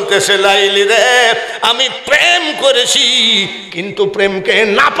 মজনু বলতেছে, লাইলি রে, আমি প্রেম করেছি, কিন্তু প্রেমকে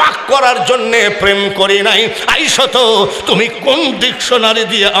নাপাক করার জন্য প্রেম করি নাই। আইসো তো, তুমি কোন ডিকশনারি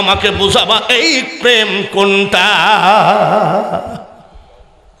দিয়ে আমাকে বুঝাবা এই প্রেম কোনটা?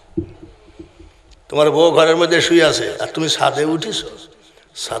 তোমার বউ ঘরের মধ্যে শুয়ে আছে, আর তুমি ছাদে উঠিস।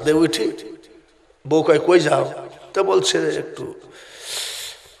 ছাদে উঠি বউ কয়, কই যাও? তো বলছে, একটু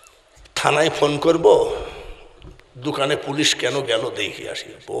থানায় ফোন করব, দোকানে পুলিশ কেন গেল দেখে আসি।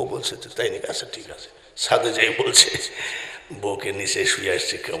 বউ বলছে, তাই নাকি? আচ্ছা ঠিক আছে। ছাদে যাই বলছে, বউকে নিচে শুয়ে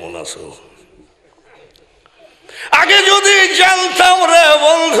আসছে, কেমন আছো? আগে যদি জানতাম রে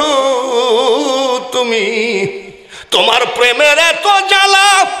বন্ধু, তুমি তোমার প্রেমের এত জ্বালা,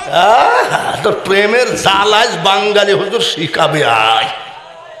 তোর প্রেমের জ্বালা বাঙালি হুজুর শিখাবে। আয়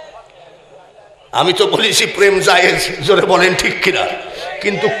আমি তো বলেছি প্রেম জায়েজ, জোরে বলেন ঠিক কিনা?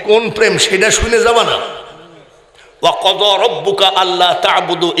 কিন্তু কোন প্রেম সেটা শুনে যাবা না। ওয়াকাদা রাব্বুকা আল্লা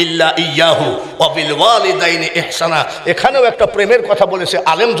তা'বুদু ইল্লা ইয়্যাহু ওয়া বিল ওয়ালিদাইনি ইহসানা। এখানেও একটা প্রেমের কথা বলেছে,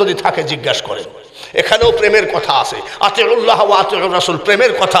 আলেম যদি থাকে জিজ্ঞাসা করেন। এখানেও প্রেমের কথা আছে, আতিউল্লাহ ওয়া আতিউর রাসূল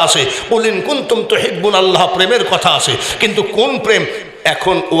প্রেমের কথা আছে, কুল ইন কুনতুম তুহিব্বুনাল্লাহ প্রেমের কথা আছে। কিন্তু কোন প্রেম?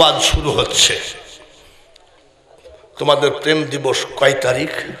 এখন ওয়াজ শুরু হচ্ছে। তোমাদের প্রেম দিবস কয়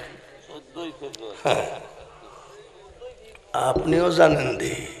তারিখ? হ্যাঁ, আপনিও জানেন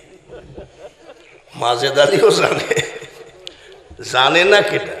দি, মাজেদ আলীও জানে না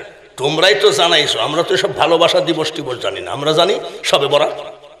কেটা? তোমরাই তো জানাইছো, আমরা তো সব ভালোবাসা দিবস টিবস জানি না। আমরা জানি সবে বরাত,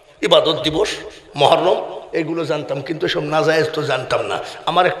 ইবাদত দিবস, মহরম, এগুলো জানতাম, কিন্তু সব নাজায়েজ তো জানতাম না।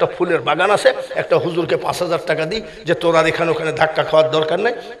 আমার একটা ফুলের বাগান আছে, একটা হুজুরকে ৫,০০০ টাকা দিই যে তোর আর এখানে ওখানে ধাক্কা খাওয়ার দরকার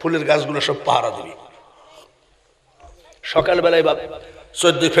নাই, ফুলের গাছগুলো সব পাহারা দিবি। সকালবেলায় বা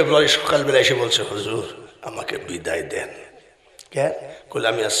 14 ফেব্রুয়ারি সকালবেলায় এসে বলছে, হুজুর আমাকে বিদায় দেন। কেন? বলে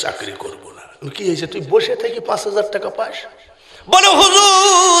আমি আর চাকরি করবো না। কি হয়েছে? তুই বসে থেকে ৫,০০০ টাকা পাস? বলে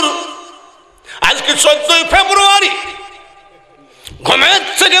হুজুর আজকে 14 ফেব্রুয়ারি, ঘুমের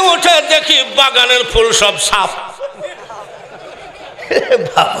থেকে উঠে দেখি বাগানের ফুল সব সাফ।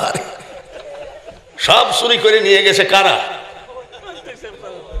 বাবারে, সব চুরি করে নিয়ে গেছে কারা?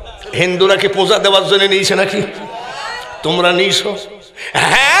 হিন্দুরা কি পূজা দেওয়ার জন্য নিয়েছে নাকি? তোমরা নিয়েছো?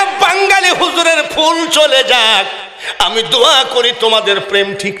 হ্যাঁ, বাঙালি হুজুরের ফুল চলে যাক, আমি দোয়া করি তোমাদের প্রেম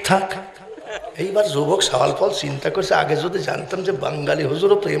ঠিক থাক। এইবার যুবক সওয়াল ফল চিন্তা করছে, আগে যদি জানতাম যে বাঙালি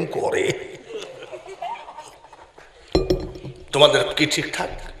হুজুরও প্রেম করে। তোমাদের কি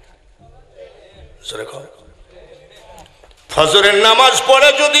ঠিকঠাক? ফজরের নামাজ পড়ে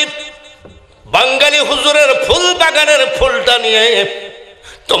যদি বাঙালি হুজুরের ফুল বাগানের ফুলটা নিয়ে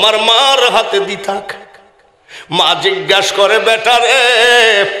তোমার মার হাতে দিতাক, মা জিজ্ঞাসা করে, বেটারে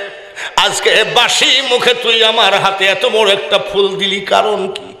আজকে বাসি মুখে তুই আমার হাতে এত বড় একটা ফুল দিলি, কারণ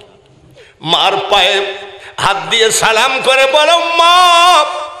কি? মার পায়ে হাত দিয়ে সালাম করে বলো, মা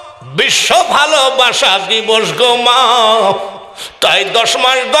বিশ্ব ভালোবাসা দিবস গো মা, তাই 10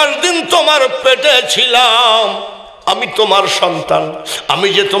 মাস 10 দিন তোমার পেটে ছিলাম, আমি তোমার সন্তান, আমি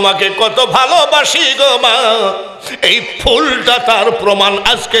যে তোমাকে কত ভালোবাসি গো মা, এই ফুলটা তার প্রমাণ।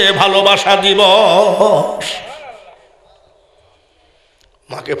 আজকে ভালোবাসা দিবস।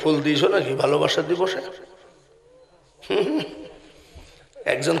 মাকে ফুল দিয়েছো নাকি ভালোবাসা দিবসে?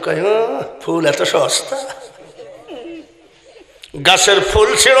 একজন কয়, ফুল এত সস্তা, গাছের ফুল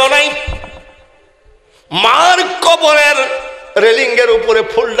ছিল নাই, মার কবরের রেলিংয়ের উপরে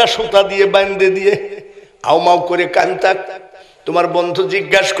ফুলটা সুতা দিয়ে বাঁধে দিয়ে আউমাউ করে কান্তাক। তোমার বন্ধু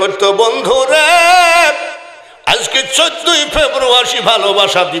জিজ্ঞাসা করতো, বন্ধু রে আজকে 14 ফেব্রুয়ারি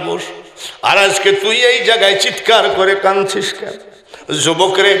ভালোবাসা দিবস, আর আজকে তুই এই জায়গায় চিৎকার করে কাঁদছিস কেন?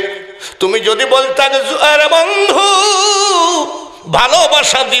 যুবক রে, তুমি যদি বলতা আরে বন্ধু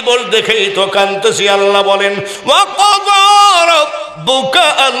ভালোবাসা দিবস দেখেই তো কাঁদতেছি, আল্লাহ বলেন ওয়াকাদা রাব্বুকা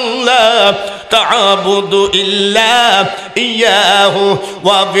আল্লা তা'বুদু ইল্লা ইয়্যাহু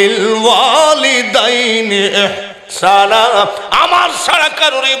ওয়া বিল ওয়ালিদাইনি ইহসানা। আমার ছাড়া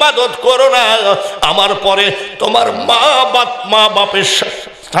কারোর ইবাদত করো না, আমার পরে তোমার মা বাপের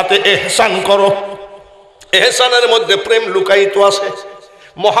সাথে ইহসান করো। ইহসানের মধ্যে প্রেম লুকায়িত আছে,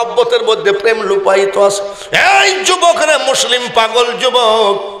 মোহাব্বতের মধ্যে প্রেম লুকায়িত আছে। এই যুবকরা, মুসলিম পাগল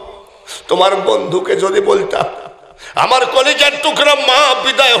যুবক, তোমার বন্ধুকে যদি বলতা, আমার কলিজার টুকরা মা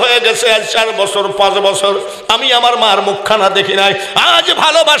বিদায় হয়ে গেছে আজ 4 বছর 5 বছর, আমি আমার মার মুখখানা দেখি নাই, আজ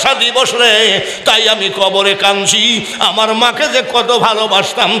ভালোবাসা দিবস রে, তাই আমি কবরে কাঁদছি, আমার মাকে যে কত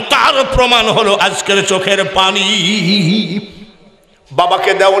ভালোবাসতাম তার প্রমাণ হলো আজকের চোখের পানি।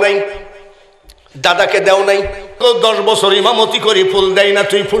 বাবাকে দেও নাই, দাদাকে দেও নাই, 10 বছর ইমামতি করি ফুল দেয় না,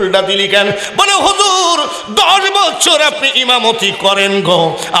 তুই ফুলটা দিলি কেন? বলে হুজুর 10 বছর আপনি ইমামতি করেন গো,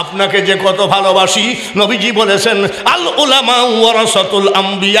 আপনাকে যে কত ভালোবাসি। নবীজি বলেছেন আল উলামা ওয়ারাসাতুল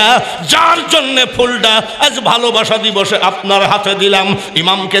আম্বিয়া, যার জন্য ফুলটা আজ ভালোবাসা দিবসে আপনার হাতে দিলাম।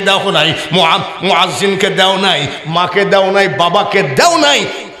 ইমামকে দেও নাই, মুয়াজ্জিনকে দেও নাই, মাকে দেও নাই, বাবাকে দেও নাই,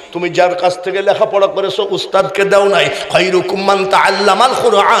 তুমি যার কাছ থেকে লেখাপড়া করেছো উস্তাদকে দাও নাই। খায়রুকুম মান তাআল্লামাল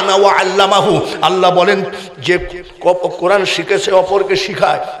কুরআনা ওয়া আল্লামাহু, আল্লাহ বলেন যে কোরআন শিখেছে অপরকে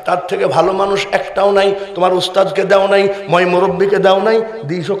শিখায়, তার থেকে ভালো মানুষ একটাও নাই। তোমার উস্তাদকে দাও নাই, মই মুরব্বিকে দাও নাই,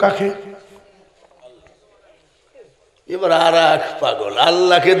 দিয়েছো কাকে? এবার আর এক পাগল,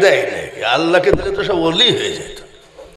 আল্লাহকে দেয় নাকি? আল্লাহকে দিলে তো সব ওলি হয়ে যেত।